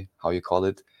is the, how you call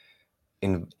it,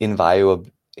 I'm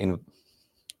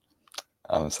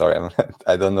sorry,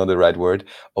 I don't know the right word,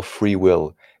 of free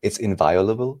will. It's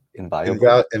inviolable.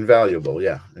 Invaluable,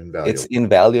 yeah, invaluable. It's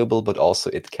invaluable, but also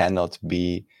it cannot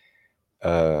be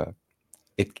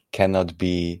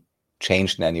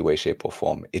changed in any way, shape, or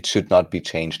form. It should not be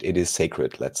changed. It is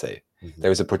sacred, let's say.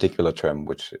 There is a particular term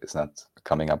which is not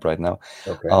coming up right now.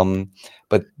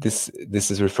 But this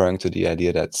is referring to the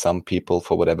idea that some people,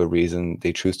 for whatever reason,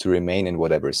 they choose to remain in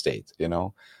whatever state,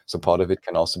 So part of it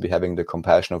can also be having the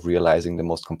compassion of realizing the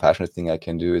most compassionate thing I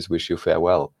can do is wish you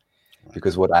farewell.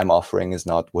 Because what I'm offering is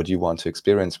not what you want to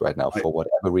experience right now, for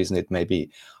whatever reason it may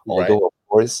be. Although, of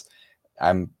course,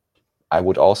 I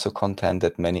would also contend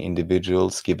that many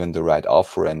individuals, given the right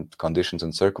offer and conditions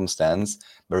and circumstance,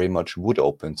 very much would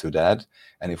open to that.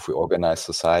 And if we organize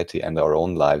society and our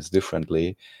own lives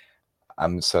differently,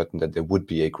 I'm certain that there would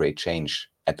be a great change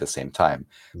at the same time.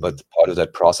 But part of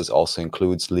that process also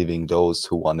includes leaving those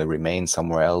who want to remain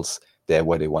somewhere else there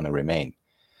where they want to remain.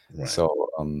 So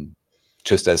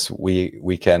just as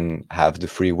we can have the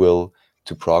free will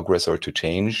to progress or to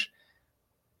change,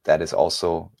 that is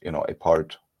also, a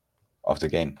part of the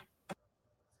game.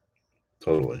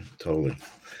 Totally.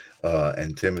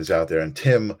 And Tim is out there, and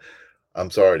Tim, I'm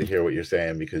sorry to hear what you're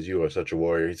saying, because you are such a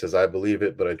warrior. He says, I believe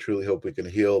it, but I truly hope we can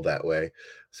heal that way.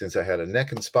 Since I had a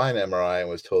neck and spine MRI and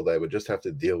was told I would just have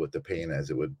to deal with the pain as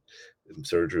it would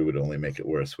surgery would only make it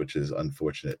worse, which is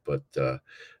unfortunate. But that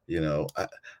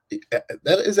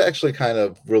is actually kind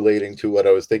of relating to what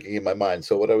I was thinking in my mind.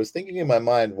 So what I was thinking in my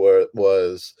mind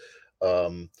was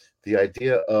the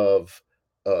idea of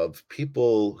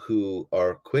people who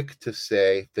are quick to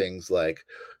say things like,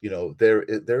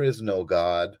 there is no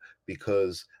God,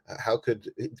 because how could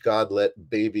God let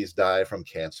babies die from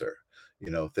cancer?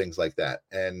 Things like that.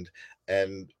 And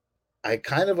I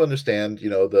kind of understand,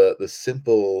 the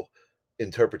simple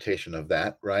interpretation of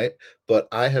that, right? But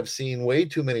I have seen way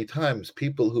too many times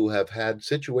people who have had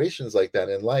situations like that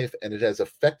in life, and it has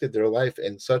affected their life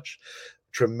in such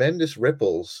tremendous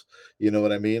ripples. You know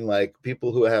what I mean? Like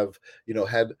people who have,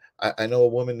 had, I know a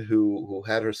woman who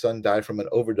had her son die from an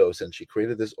overdose, and she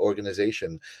created this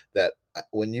organization that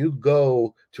when you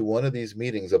go to one of these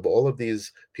meetings of all of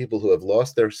these people who have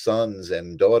lost their sons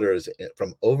and daughters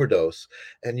from overdose,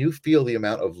 and you feel the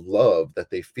amount of love that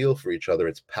they feel for each other,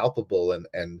 it's palpable,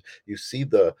 and you see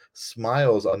the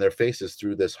smiles on their faces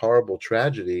through this horrible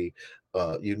tragedy.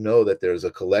 You know that there's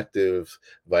a collective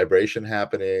vibration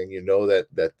happening. You know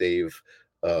that they've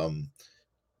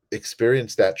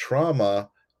experienced that trauma,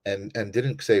 and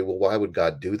didn't say, well, why would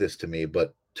God do this to me,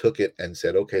 but took it and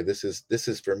said, okay, this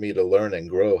is for me to learn and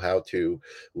grow how to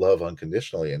love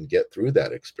unconditionally and get through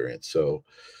that experience. So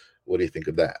what do you think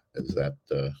of that? Does that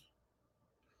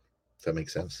make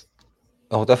sense?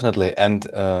 Oh, definitely. And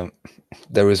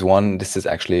there is one, this is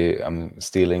actually I'm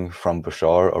stealing from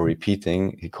Bashar or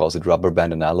repeating. He calls it rubber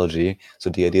band analogy. So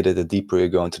the idea that the deeper you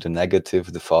go into the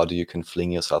negative, the farther you can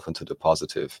fling yourself into the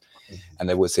positive. Mm-hmm.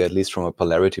 And I would say, at least from a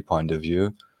polarity point of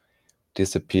view,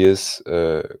 this appears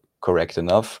correct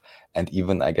enough. And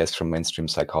even, I guess, from mainstream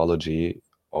psychology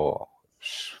or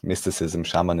mysticism,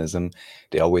 shamanism,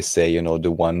 they always say,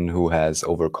 the one who has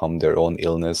overcome their own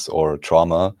illness or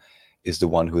trauma is the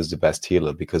one who is the best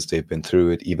healer, because they've been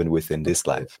through it even within this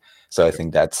life. So I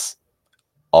think that's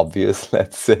obvious,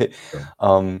 let's say.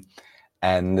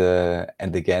 And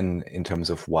again, in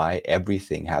terms of why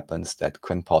everything happens that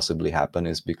can possibly happen,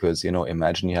 is because,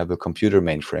 imagine you have a computer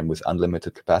mainframe with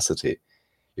unlimited capacity.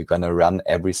 You're going to run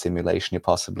every simulation you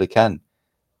possibly can.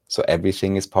 So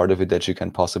everything is part of it that you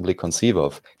can possibly conceive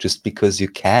of, just because you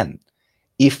can.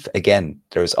 If, again,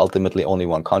 there is ultimately only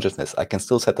one consciousness, I can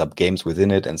still set up games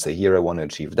within it and say, here I want to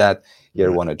achieve that,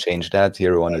 here I want to change that,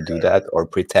 here I want to do that, or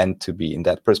pretend to be in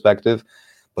that perspective.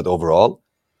 But overall,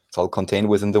 it's all contained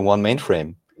within the one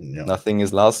mainframe. Yeah. Nothing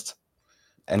is lost.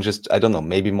 And just, I don't know,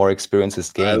 maybe more experience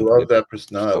is gained. I love that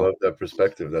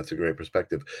perspective. That's a great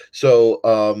perspective.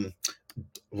 So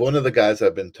one of the guys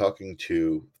I've been talking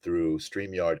to through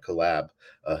StreamYard Collab,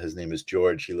 his name is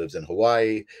George. He lives in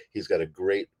Hawaii. He's got a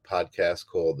great podcast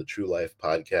called the True Life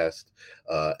Podcast,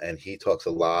 and he talks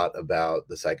a lot about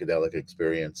the psychedelic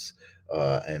experience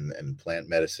and plant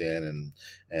medicine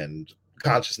and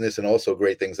consciousness, and also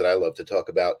great things that I love to talk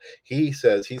about. He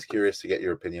says he's curious to get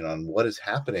your opinion on what is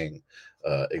happening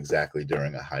exactly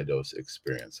during a high dose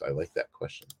experience. I like that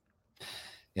question.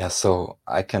 Yeah, so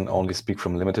I can only speak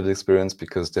from limited experience,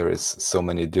 because there is so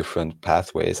many different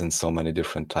pathways and so many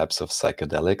different types of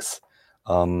psychedelics,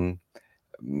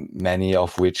 many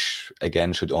of which,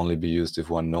 again, should only be used if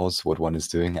one knows what one is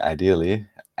doing, ideally,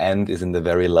 and is in the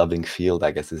very loving field,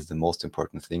 I guess, is the most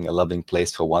important thing, a loving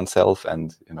place for oneself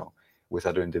and, with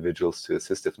other individuals to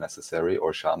assist if necessary,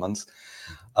 or shamans.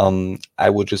 I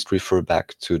would just refer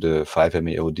back to the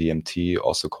 5-MeO DMT,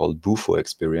 also called Bufo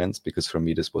experience, because for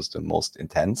me this was the most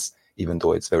intense, even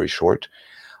though it's very short.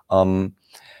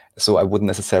 So I wouldn't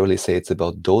necessarily say it's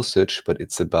about dosage, but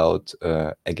it's about,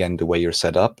 again, the way you're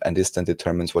set up, and this then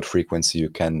determines what frequency you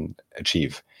can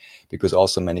achieve. Because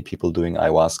also many people doing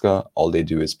ayahuasca, all they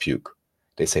do is puke.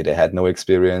 They say they had no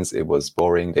experience, it was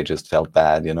boring, they just felt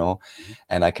bad,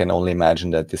 And I can only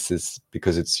imagine that this is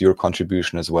because it's your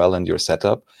contribution as well and your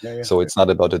setup. Yeah. So it's not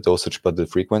about the dosage, but the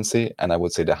frequency. And I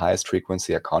would say the highest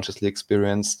frequency I consciously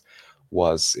experienced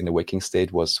was in a waking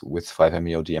state was with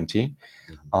 5-MeO DMT.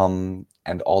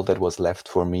 And all that was left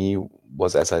for me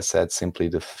was, as I said, simply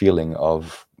the feeling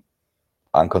of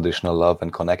unconditional love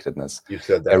and connectedness. You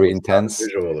said that very was intense. not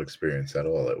a visual experience at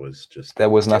all. It was just, there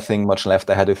was nothing much left.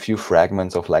 I had a few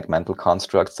fragments of mental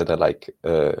constructs that I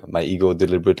my ego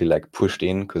deliberately pushed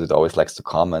in, because it always likes to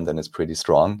comment and it's pretty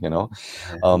strong,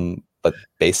 but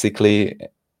basically,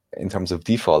 in terms of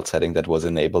default setting that was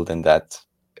enabled in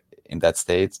that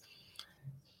state,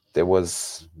 there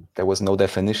was no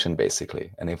definition, basically.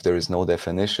 And if there is no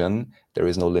definition, there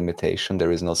is no limitation,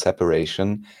 there is no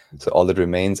separation. So all that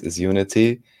remains is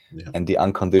unity and the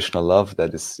unconditional love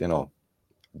that is,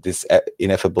 this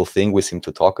ineffable thing we seem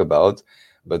to talk about,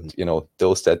 but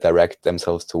those that direct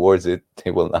themselves towards it, they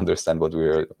will understand what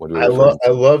we're I referring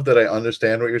to. love that I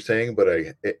understand what you're saying, but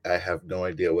I have no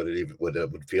idea what it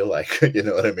would feel like. You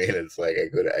know what I mean? It's like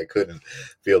I couldn't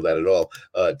feel that at all.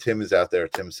 Tim is out there.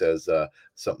 Tim says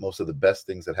most of the best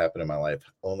things that happened in my life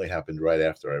only happened right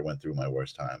after I went through my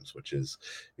worst times, which is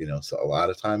so a lot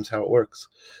of times how it works.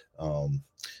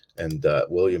 And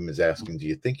William is asking, do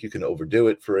you think you can overdo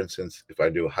it? For instance, if I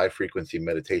do a high frequency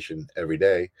meditation every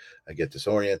day, I get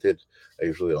disoriented. I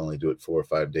usually only do it 4 or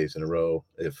 5 days in a row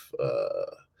if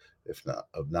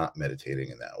not meditating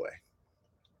in that way.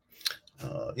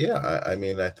 I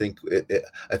mean, I think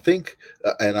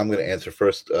and I'm going to answer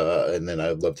first, and then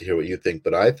I'd love to hear what you think.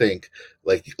 But I think,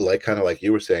 like kind of like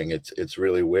you were saying, it's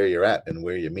really where you're at and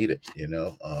where you meet it.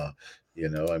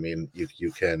 I mean,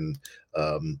 you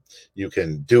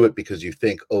can do it because you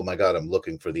think, oh my God, I'm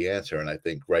looking for the answer, and I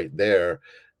think right there,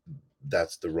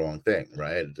 that's the wrong thing,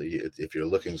 right? If you're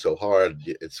looking so hard,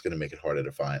 it's going to make it harder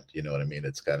to find. You know what I mean?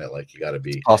 It's kind of like you got to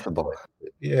be Possible.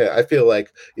 Yeah, I feel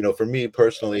like, for me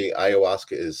personally,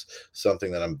 ayahuasca is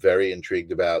something that I'm very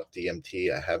intrigued about.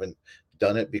 DMT, I haven't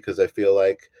done it because I feel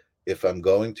like if I'm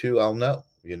going to, I'll know.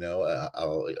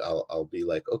 I'll be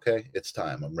like, okay, it's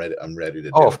time. I'm ready. I'm ready to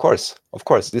do Oh, it. of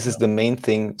course. This is the main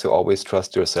thing, to always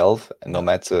trust yourself, and no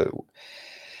matter,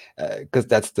 because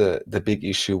that's the big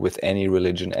issue with any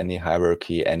religion, any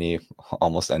hierarchy,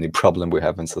 almost any problem we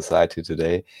have in society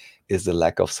today, is the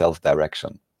lack of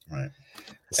self-direction. Right.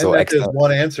 So and there's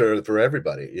one answer for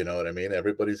everybody. You know what I mean?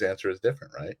 Everybody's answer is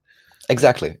different, right?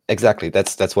 Exactly.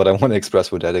 That's what I want to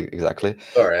express with that. Exactly.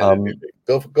 Sorry,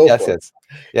 go yes, for it.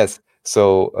 Yes.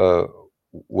 So,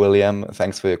 William,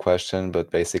 thanks for your question, but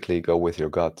basically go with your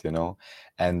gut,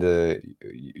 and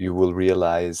you will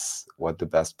realize what the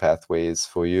best pathway is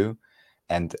for you.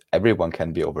 And everyone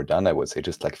can be overdone, I would say,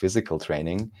 just like physical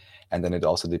training. And then it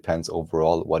also depends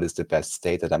overall, what is the best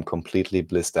state, that I'm completely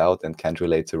blissed out and can't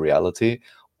relate to reality,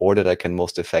 or that I can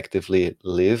most effectively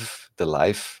live the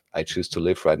life I choose to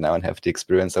live right now and have the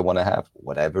experience I want to have,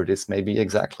 whatever this may be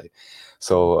exactly.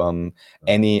 So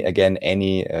any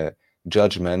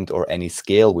judgment or any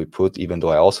scale we put, even though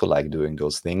I also like doing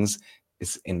those things,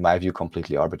 is, in my view,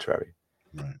 completely arbitrary.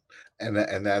 Right.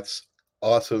 And that's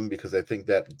awesome, because I think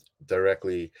that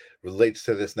directly relates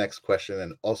to this next question,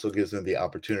 and also gives them the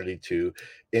opportunity to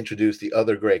introduce the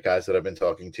other great guys that I've been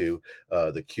talking to.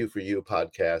 The Q for You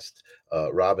podcast,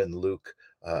 Rob and Luke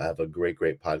have a great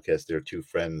podcast. They're two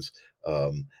friends.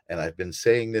 And I've been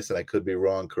saying this, and I could be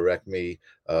wrong, correct me.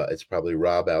 It's probably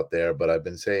Rob out there, but I've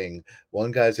been saying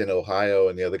one guy's in Ohio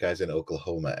and the other guy's in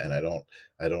Oklahoma, and I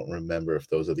don't remember if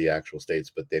those are the actual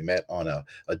states, but they met on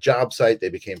a job site. They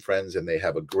became friends, and they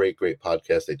have a great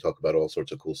podcast. They talk about all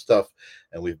sorts of cool stuff,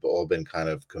 and we've all been kind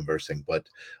of conversing. But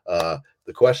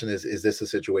the question is this a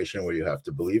situation where you have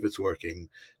to believe it's working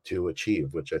to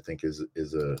achieve, which I think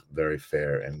is a very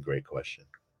fair and great question.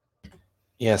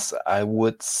 Yes, I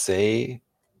would say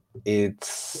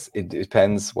it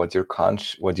depends what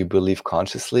you believe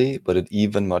consciously, but it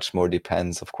even much more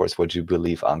depends, of course, what you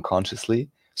believe unconsciously.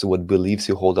 So what beliefs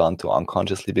you hold on to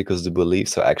unconsciously, because the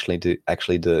beliefs are actually the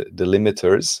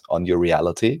limiters on your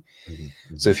reality.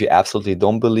 Mm-hmm. So if you absolutely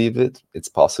don't believe it, it's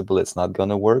possible it's not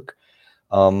gonna work.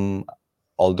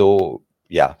 Although,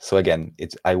 yeah. So again,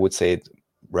 I would say it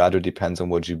rather depends on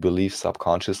what you believe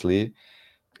subconsciously,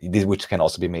 which can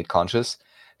also be made conscious,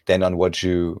 than on what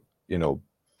you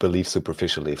believe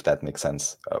superficially, if that makes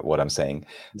sense, what I'm saying.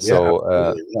 Yeah, so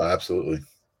absolutely. No, absolutely.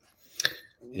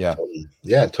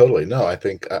 Yeah, totally. No, I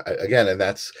think again, and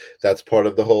that's part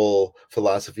of the whole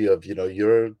philosophy of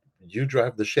you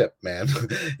drive the ship, man.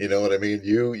 You know what I mean?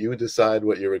 You decide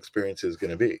what your experience is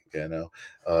going to be, and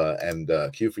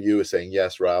Q for You is saying,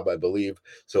 yes, Rob, I believe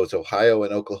so. It's Ohio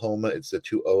and Oklahoma. It's the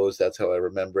 2 O's. That's how I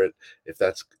remember it. If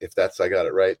that's I got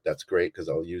it right, that's great, because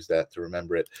I'll use that to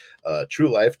remember it. True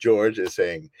Life George is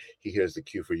saying he hears the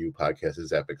Q for You podcast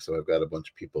is epic. So I've got a bunch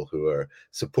of people who are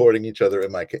supporting each other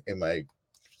in my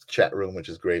chat room, which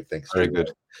is great. Thanks. Very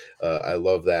good. I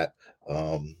love that.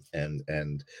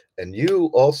 And you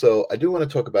also, I do want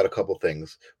to talk about a couple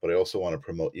things, but I also want to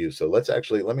promote you. So let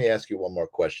me ask you one more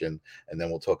question, and then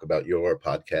we'll talk about your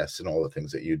podcasts and all the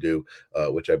things that you do,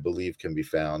 which I believe can be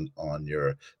found on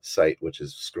your site, which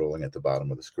is scrolling at the bottom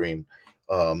of the screen.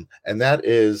 And that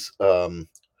is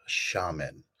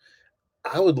shaman.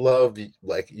 I would love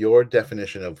your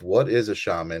definition of what is a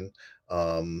shaman.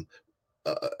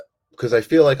 because I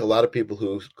feel like a lot of people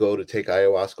who go to take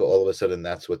ayahuasca, all of a sudden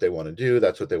that's what they want to do.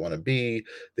 That's what they want to be.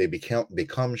 They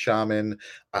become shaman.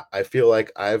 I feel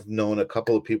like I've known a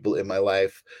couple of people in my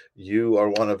life. You are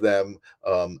one of them,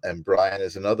 and Brian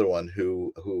is another one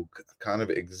who kind of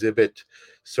exhibit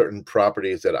certain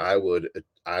properties that I would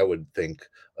think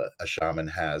a shaman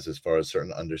has, as far as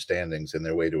certain understandings and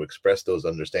their way to express those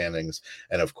understandings.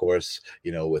 And of course,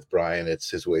 with Brian,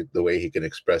 it's the way he can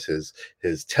express his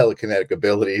telekinetic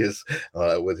abilities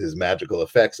with his magical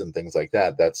effects and things like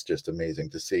that. That's just amazing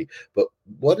to see. But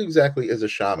what exactly is a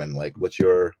shaman? Like, what's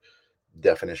your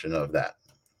definition of that?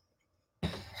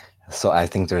 So I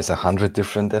think there's 100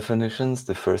 different definitions.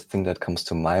 The first thing that comes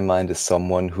to my mind is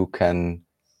someone who can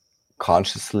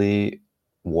consciously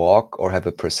walk or have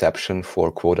a perception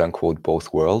for quote unquote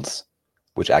both worlds,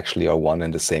 which actually are one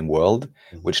and the same world,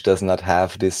 which does not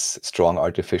have this strong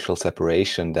artificial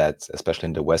separation that, especially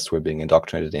in the West, we're being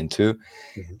indoctrinated into.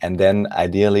 And then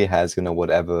ideally has,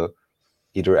 whatever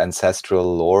either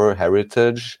ancestral lore,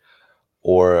 heritage,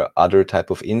 or other type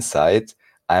of insight.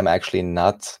 I'm actually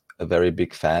not a very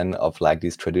big fan of like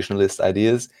these traditionalist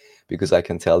ideas, because I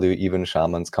can tell you even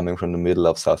shamans coming from the middle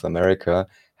of South America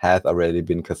have already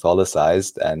been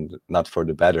Catholicized, and not for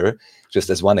the better, just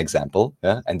as one example.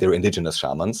 Yeah, and they're indigenous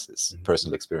shamans. It's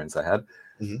personal experience I had.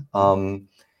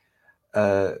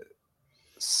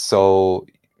 So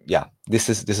yeah, this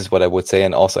is what I would say.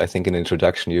 And also I think in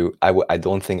introduction, I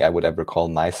don't think I would ever call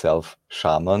myself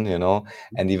shaman,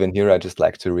 and even here I just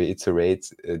like to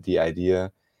reiterate the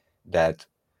idea that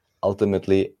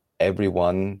ultimately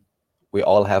we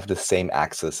all have the same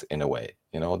access in a way.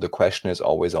 The question is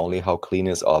always only how clean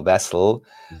is our vessel,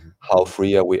 how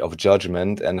free are we of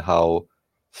judgment, and how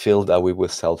filled are we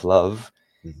with self-love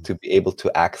to be able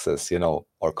to access,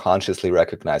 or consciously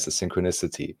recognize the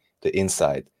synchronicity, the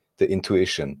insight, the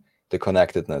intuition, the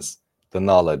connectedness, the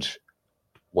knowledge,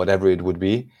 whatever it would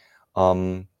be.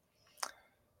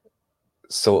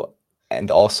 So, and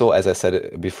also, as I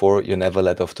said before, you're never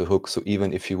let off the hook. So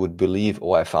even if you would believe,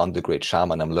 oh, I found the great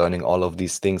shaman, I'm learning all of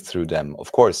these things through them.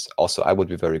 Of course, also I would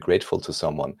be very grateful to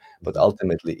someone, but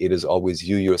ultimately it is always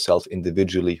you yourself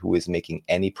individually who is making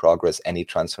any progress, any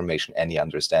transformation, any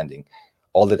understanding.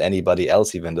 All that anybody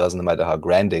else even does, no matter how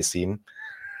grand they seem,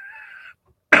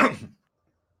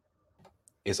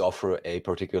 is offer a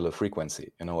particular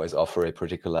frequency, is offer a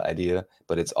particular idea,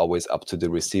 but it's always up to the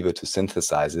receiver to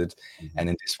synthesize it. And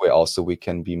in this way also we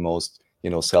can be most,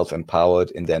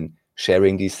 self-empowered in then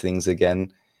sharing these things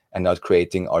again, and not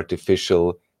creating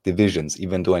artificial divisions,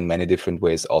 even though in many different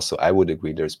ways also I would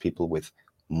agree there's people with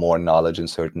more knowledge in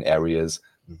certain areas,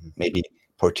 maybe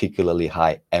particularly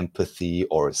high empathy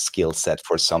or skill set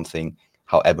for something,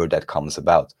 however that comes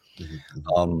about.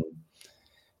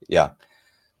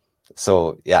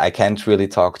 So yeah, I can't really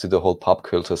talk to the whole pop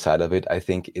culture side of it. I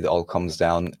think it all comes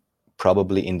down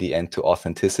probably in the end to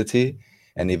authenticity.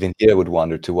 And even here I would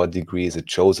wonder, to what degree is it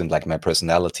chosen, like my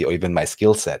personality or even my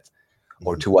skill set?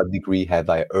 Or to what degree have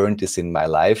I earned this in my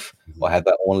life? Or have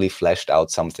I only fleshed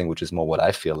out something which is more what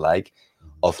I feel like,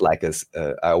 of like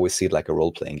I always see it like a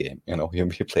role-playing game. You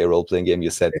play a role-playing game, you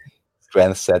set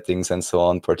strength settings and so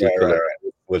on, particular.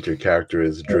 Right. What your character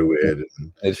is, druid.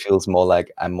 It feels more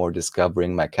like I'm more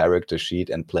discovering my character sheet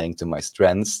and playing to my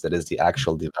strengths. That is the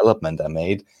actual development I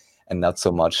made, and not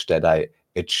so much that I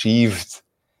achieved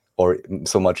or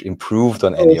so much improved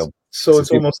on any of. So it's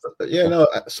almost, yeah, no.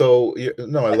 So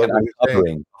no, I love what you're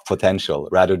saying. Potential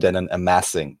rather than an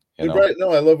amassing. Right.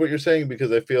 No, I love what you're saying,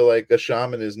 because I feel like a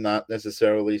shaman is not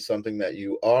necessarily something that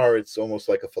you are. It's almost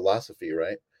like a philosophy,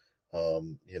 right?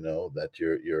 That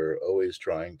you're always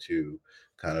trying to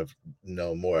kind of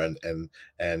know more, and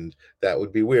that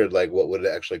would be weird. Like, what would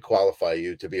actually qualify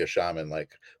you to be a shaman?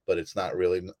 Like, but it's not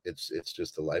really. It's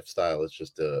just a lifestyle. It's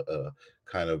just a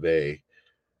kind of a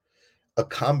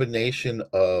combination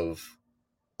of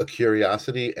a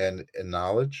curiosity and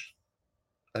knowledge,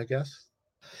 I guess.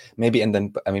 Maybe, and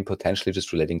then potentially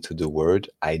just relating to the word,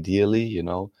 ideally,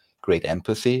 great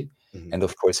empathy, and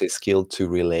of course a skill to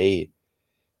relay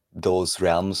those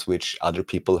realms which other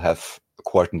people have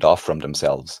cordoned off from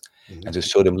themselves, and to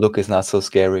show them, look, it's not so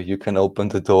scary. You can open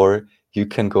the door. You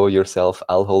can go yourself.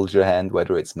 I'll hold your hand,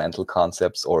 whether it's mental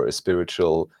concepts or a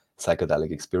spiritual psychedelic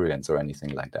experience or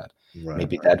anything like that. Right,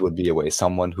 Maybe that would be a way,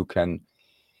 someone who can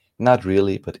not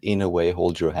really, but in a way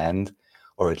hold your hand,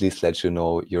 or at least let you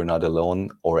know you're not alone,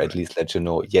 or at least let you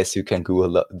know, yes, you can do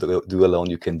alone,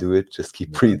 you can do it, just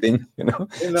keep breathing, you know.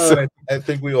 No, and I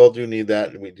think we all do need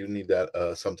that. We do need that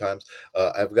sometimes.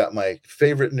 I've got my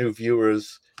favorite new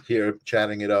viewers here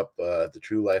chatting it up. The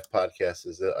True Life podcast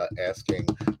is asking,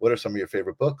 what are some of your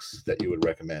favorite books that you would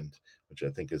recommend? Which I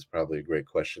think is probably a great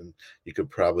question. You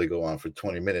could probably go on for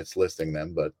 20 minutes listing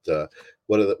them, but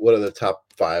what are the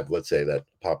top 5, let's say, that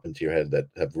pop into your head that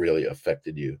have really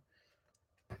affected you?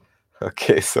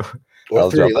 Okay, so or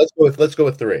 3. Let's go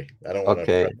with 3. I don't want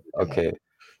to. Okay.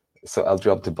 So I'll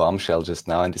drop the bombshell just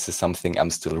now, and this is something I'm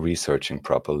still researching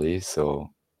properly. So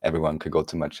everyone could go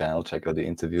to my channel, check out the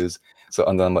interviews. So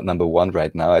on number 1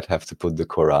 right now, I'd have to put the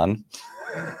Quran.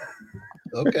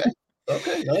 Okay.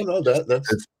 No, that's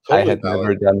totally I had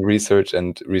never done research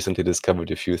and recently discovered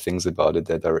a few things about it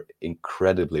that are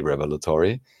incredibly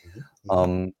revelatory.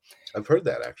 I've heard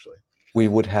that, actually. We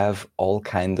would have all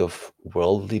kind of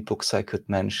worldly books I could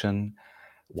mention.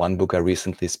 One book I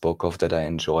recently spoke of that I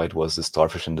enjoyed was The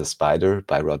Starfish and the Spider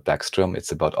by Rod Backstrom.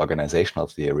 It's about organizational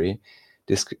theory.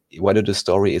 Whether the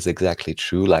story is exactly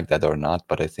true like that or not,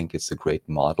 but I think it's a great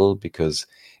model because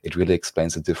it really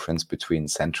explains the difference between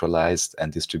centralized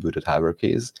and distributed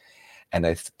hierarchies. And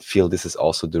I feel this is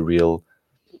also the real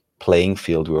playing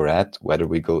field we're at, whether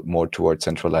we go more towards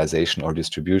centralization or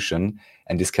distribution,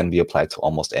 and this can be applied to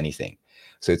almost anything.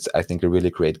 So it's, I think, a really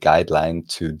great guideline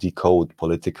to decode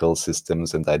political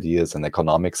systems and ideas and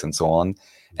economics and so on,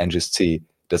 and just see,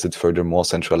 does it further more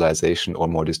centralization or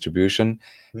more distribution?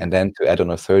 And then to add on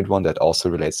a third one that also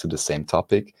relates to the same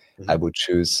topic, I would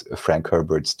choose Frank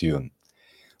Herbert's Dune,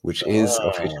 which is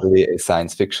officially a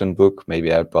science fiction book.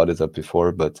 Maybe I brought it up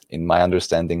before, but in my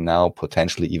understanding now,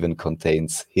 potentially even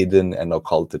contains hidden and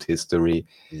occulted history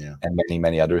and many,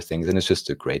 many other things. And it's just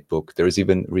a great book. There's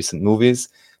even recent movies.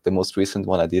 The most recent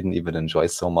one I didn't even enjoy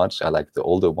so much. I like the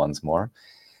older ones more.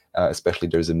 Especially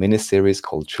there's a miniseries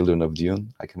called Children of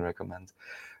Dune I can recommend.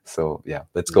 So yeah,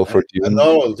 let's go for Dune.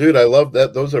 No, dude, I love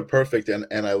that. Those are perfect, and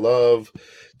I love,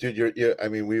 dude. You're. I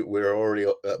mean, we're already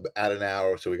at an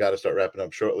hour, so we got to start wrapping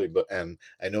up shortly. But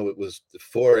I know it was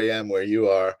 4 a.m. where you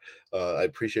are. I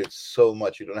appreciate so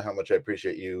much. You don't know how much I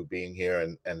appreciate you being here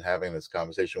and having this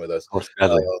conversation with us.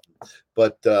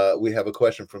 But we have a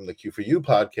question from the Q for You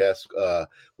podcast.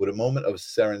 Would a moment of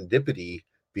serendipity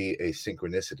be a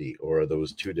synchronicity, or are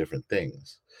those two different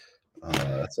things?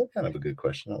 That's kind of a good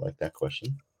question. I like that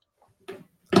question.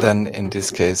 Then in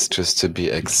this case, just to be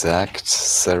exact,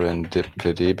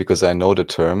 serendipity, because I know the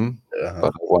term, but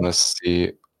I want to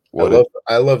see what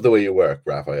I love the way you work,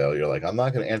 Raphael. You're like, I'm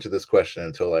not going to answer this question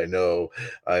until I know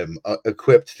I'm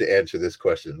equipped to answer this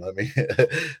question. Let me.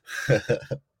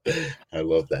 I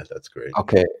love that. That's great.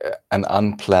 Okay, an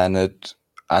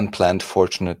unplanned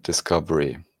fortunate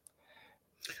discovery.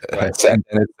 Right. And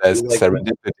then it says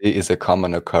serendipity is a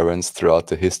common occurrence throughout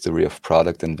the history of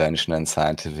product invention and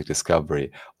scientific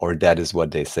discovery, or that is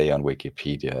what they say on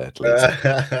Wikipedia, at least.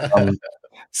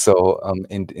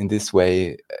 In this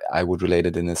way, I would relate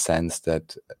it in a sense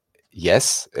that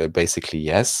yes, basically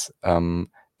yes.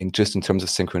 In terms of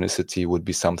synchronicity, would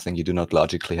be something you do not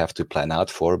logically have to plan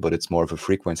out for, but it's more of a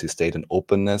frequency state and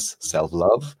openness,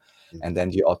 self-love. And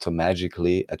then you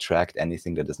automatically attract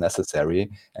anything that is necessary.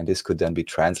 And this could then be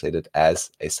translated as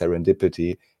a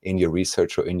serendipity in your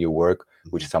research or in your work,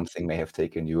 which something may have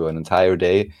taken you an entire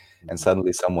day. And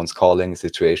suddenly someone's calling, the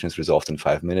situation is resolved in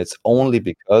 5 minutes, only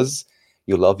because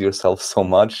you love yourself so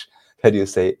much that you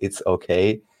say, it's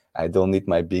okay. I don't need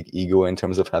my big ego in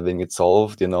terms of having it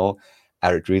solved.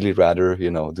 I'd really rather,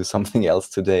 do something else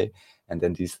today. And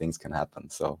then these things can happen.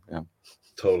 So, yeah.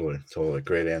 Totally.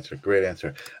 Great answer.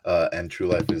 And True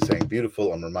Life is saying,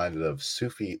 beautiful. I'm reminded of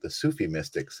the Sufi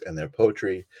mystics and their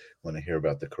poetry when I hear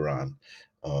about the Quran.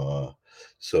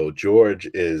 So George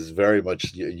is very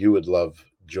much, you would love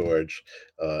George,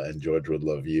 and George would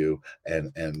love you.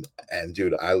 And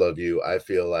dude, I love you. I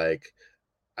feel like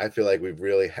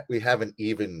we haven't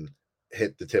even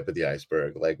hit the tip of the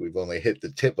iceberg. Like, we've only hit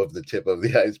the tip of the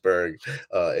iceberg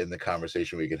in the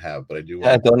conversation we can have. But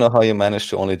I don't know how you managed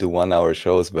to only do 1 hour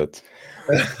shows, but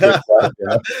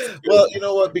well, you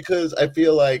know what? Because I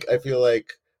feel like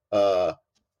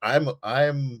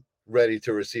I'm ready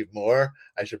to receive more.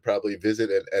 I should probably visit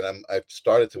it, and I've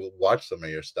started to watch some of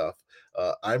your stuff.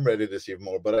 I'm ready to receive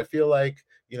more, but I feel like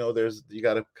you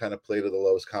got to kind of play to the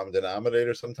lowest common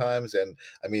denominator sometimes. And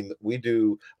I mean, we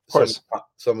do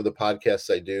some of the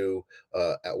podcasts I do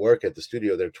at work at the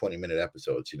studio. They're 20-minute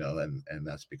episodes, and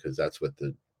that's because that's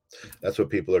what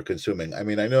people are consuming. I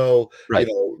mean, I know,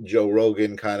 Joe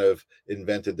Rogan kind of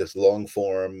invented this long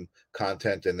form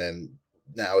content, and then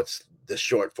now it's the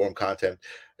short form content.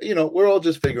 We're all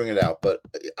just figuring it out, but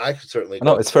I could certainly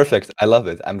No, it's perfect. I love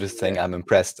it. I'm just saying I'm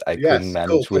impressed. I couldn't Yes,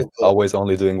 manage cool. with always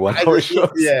only doing 1 hour shows.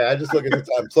 I just look at the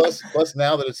time. Plus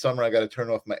now that it's summer, I got to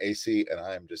turn off my AC, and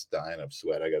I am just dying of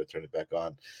sweat. I got to turn it back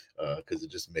on because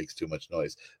it just makes too much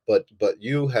noise. But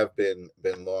you have been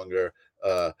longer.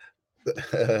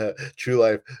 True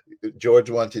Life. George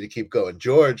wanted to keep going.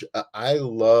 George, I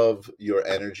love your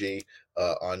energy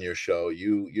on your show.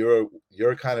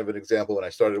 You're kind of an example. When I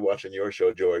started watching your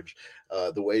show, George,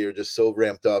 the way you're just so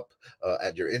ramped up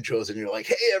at your intros, and you're like,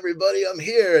 "Hey, everybody, I'm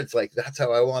here." It's like that's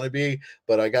how I want to be,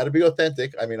 but I got to be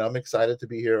authentic. I mean, I'm excited to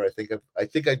be here. I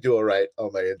think I do all right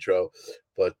on my intro,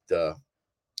 but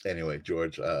anyway,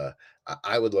 George,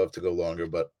 I would love to go longer,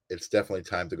 but it's definitely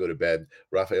time to go to bed.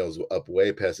 Raphael's up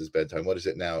way past his bedtime. What is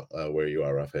it now where you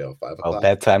are, Raphael? 5 o'clock? Well,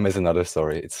 bedtime is another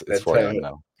story. It's 4 a.m.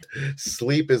 now.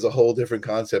 Sleep is a whole different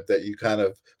concept that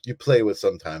you play with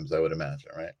sometimes, I would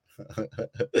imagine, right?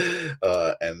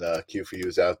 And Q for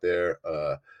U's out there.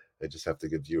 They just have to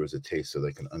give viewers a taste so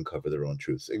they can uncover their own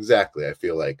truths. Exactly. I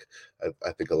feel like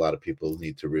I think a lot of people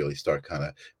need to really start kind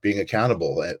of being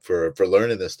accountable for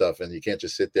learning this stuff. And you can't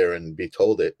just sit there and be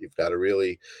told it. You've got to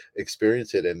really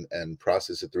experience it and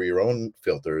process it through your own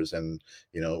filters and,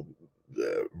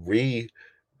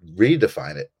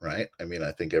 redefine it, right? I mean,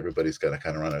 I think everybody's got to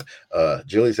kind of run it.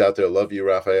 Julie's out there. Love you,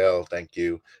 Raphael. Thank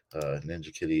you.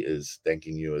 Ninja Kitty is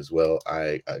thanking you as well.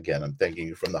 I'm thanking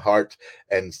you from the heart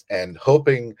and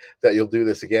hoping that you'll do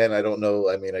this again. I don't know.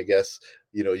 I mean, I guess,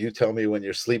 you tell me when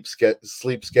your sleep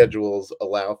schedules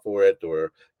allow for it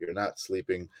or you're not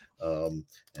sleeping. And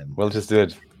we'll just do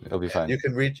it. It'll be fine.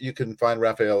 You can find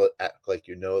Raphael at,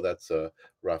 that's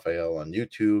Raphael on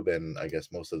YouTube and I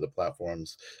guess most of the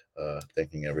platforms.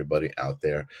 Thanking everybody out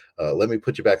there. Let me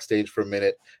put you backstage for a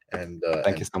minute and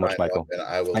thank you so much, Michael.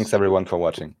 Thanks everyone for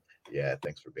watching. Yeah,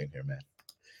 thanks for being here, man.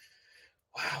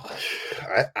 Wow.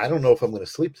 I don't know if I'm going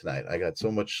to sleep tonight. I got so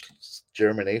much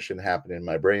germination happening in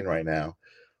my brain right now.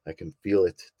 I can feel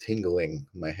it tingling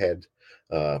in my head.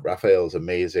 Raphael is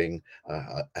amazing.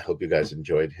 I hope you guys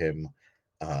enjoyed him.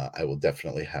 I will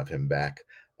definitely have him back.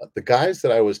 The guys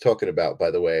that I was talking about, by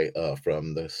the way,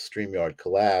 from the StreamYard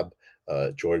collab,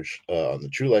 George on the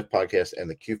True Life podcast and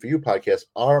the Q for You podcast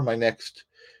are my next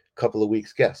couple of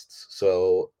weeks guests.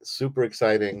 So super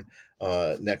exciting.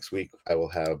 Next week I will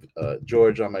have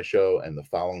George on my show, and the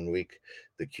following week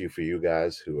the Q for You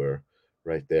guys who are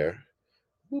right there.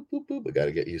 Boop, boop, boop. I got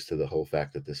to get used to the whole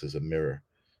fact that this is a mirror,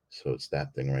 so it's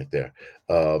that thing right there.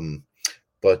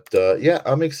 But yeah,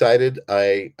 I'm excited.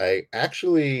 I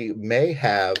actually may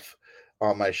have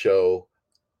on my show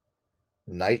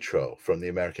Nitro from the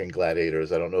American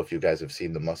Gladiators. I don't know if you guys have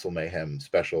seen the Muscle Mayhem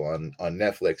special on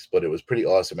Netflix, but it was pretty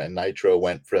awesome. And Nitro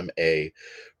went from a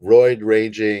roid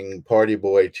raging party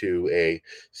boy to a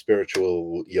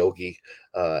spiritual yogi.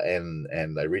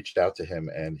 And I reached out to him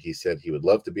and he said he would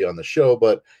love to be on the show,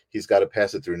 but he's got to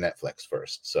pass it through Netflix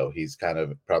first. So he's kind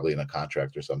of probably in a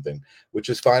contract or something, which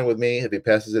is fine with me. If he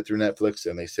passes it through Netflix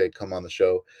and they say, come on the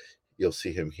show, you'll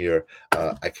see him here.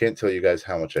 I can't tell you guys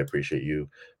how much I appreciate you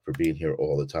for being here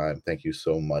all the time. Thank you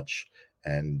so much.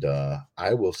 And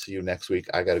I will see you next week.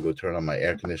 I got to go turn on my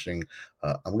air conditioning.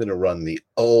 I'm going to run the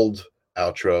old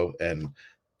outro and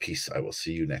peace. I will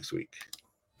see you next week.